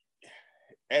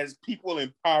as people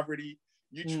in poverty,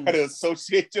 you try to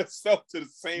associate yourself to the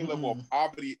same level of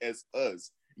poverty as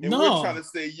us. And we're trying to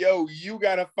say, yo, you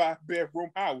got a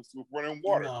 5-bedroom house with running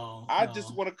water. I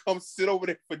just want to come sit over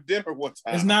there for dinner one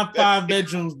time. It's not 5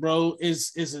 bedrooms, bro.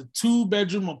 It's a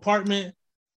 2-bedroom apartment.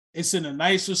 It's in a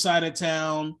nicer side of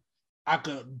town. I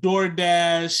could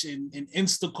DoorDash and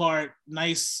Instacart,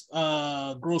 nice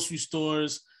grocery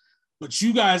stores. But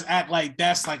you guys act like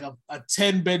that's like a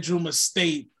 10-bedroom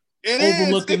estate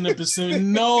overlooking the Pacific.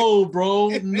 No, bro.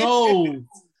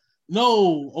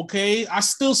 No, okay. I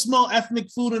still smell ethnic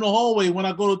food in the hallway when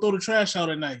I go to throw the trash out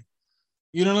at night.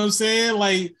 You know what I'm saying?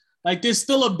 Like there's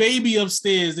still a baby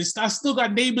upstairs. I still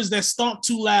got neighbors that stomp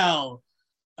too loud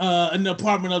in the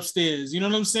apartment upstairs. You know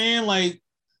what I'm saying? Like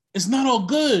it's not all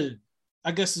good,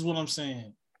 I guess is what I'm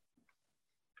saying.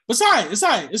 But it's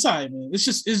all right, man. It's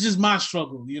just my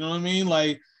struggle. You know what I mean?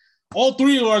 Like all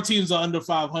 3 of our teams are under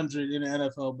 500 in the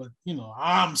NFL, but you know,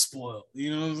 I'm spoiled.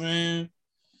 You know what I'm saying?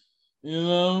 You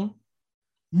know?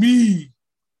 Me,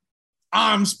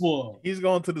 I'm spoiled. He's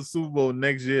going to the Super Bowl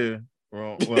next year,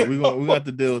 bro. Well, we got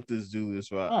to deal with this,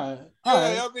 Julius, right? All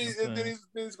right. I mean, and then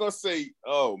he's gonna say,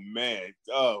 "Oh man,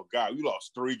 oh God, we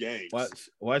lost 3 games."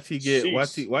 Watch he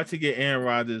get Aaron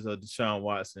Rodgers or Deshaun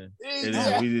Watson, and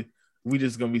then we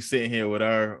just gonna be sitting here with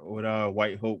our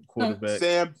white hope quarterback,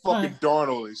 Sam fucking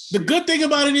Darnold and shit. The good thing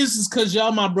about it is because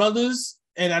y'all my brothers,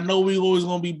 and I know we always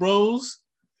gonna be bros.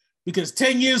 Because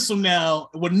 10 years from now,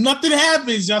 when nothing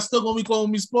happens, y'all still gonna be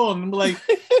calling me spoiled. And I'm like,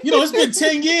 it's been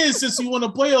 10 years since we won a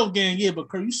playoff game. Yeah, but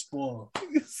Kurt, you spoiled.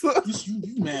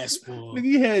 You mad spoiled. Nigga,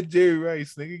 you had Jerry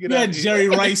Rice. Nigga, you had Jerry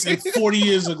Rice 40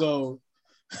 years ago.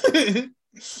 You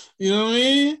know what I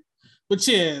mean? But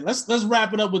yeah, let's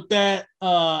wrap it up with that.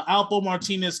 Alpo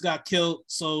Martinez got killed,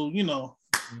 so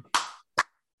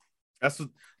That's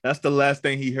the last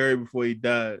thing he heard before he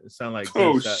died. It sounded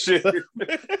like shit.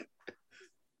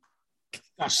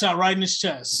 Got shot right in his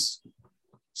chest.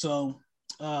 So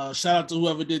shout out to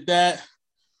whoever did that.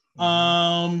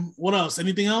 What else?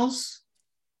 Anything else?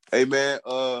 Hey man,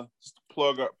 just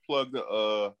plug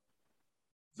the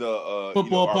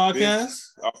football podcast.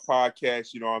 Our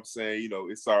podcast, you know what I'm saying?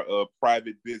 It's our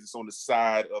private business on the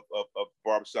side of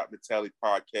Barbershop Mentality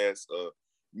podcast.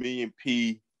 Me and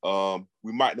P,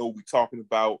 we might know what we're talking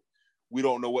about. We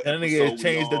don't know what that nigga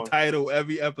changed the title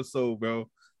every episode, bro.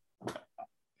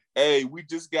 Hey, we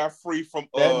just got free from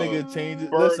that nigga changed it.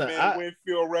 Birdman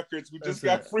Winfield Records. We just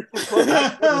got free from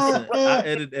Birdman. I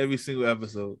edit every single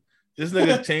episode. This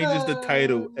nigga changes the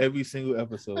title every single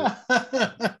episode.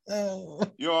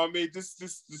 You know what I mean? Just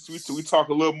we talk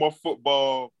a little more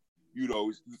football.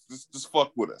 Just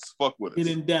fuck with us. Get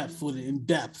in depth with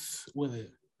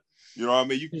it. You know what I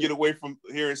mean? You can get away from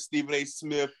hearing Stephen A.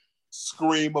 Smith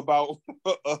scream about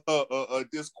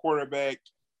this quarterback.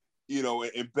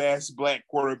 And bash black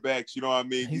quarterbacks, you know what I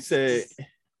mean? He said,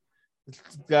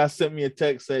 guy sent me a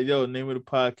text, said, yo, name of the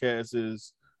podcast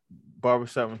is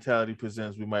Barbershop Mentality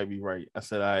Presents We Might Be Right. I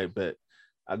said, all right, bet.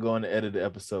 I go on to edit the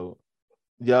episode.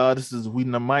 Y'all, we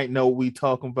might know what we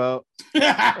talking about.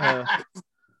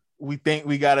 We think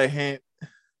we got a hint.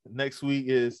 Next week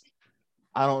is,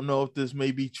 I don't know if this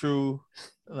may be true.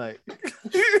 Like,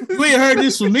 you ain't heard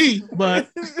this from me, but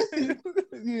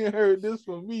you ain't heard this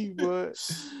from me, but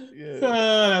yeah,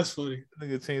 that's funny.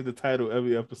 Nigga change the title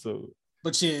every episode.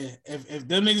 But yeah, if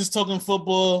them niggas talking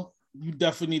football, you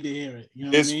definitely need to hear it. You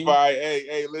know it's what I mean? Fire.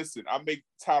 Hey, listen, I make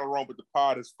the title wrong, but the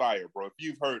pod is fire, bro. If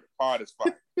you've heard, the pod is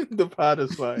fire. The pod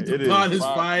is fire. The pod is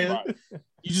fire.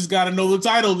 You just got to know the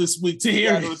title this week to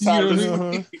hear it.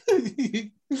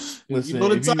 Listen,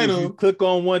 if you click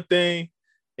on one thing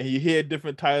and you hear a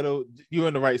different title, you're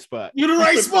in the right spot. You're in the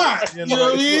right spot. You know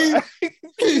what I mean?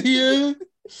 Yeah.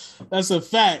 That's a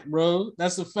fact, bro.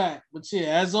 That's a fact. But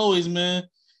yeah, as always, man,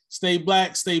 stay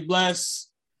black, stay blessed,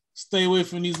 stay away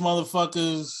from these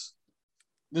motherfuckers.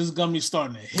 This is gonna be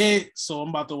starting to hit, so I'm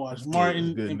about to watch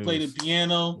Martin and play the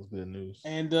piano. That's good news.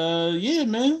 And yeah,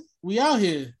 man, we out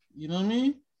here. You know what I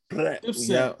mean?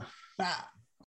 We out. Bye.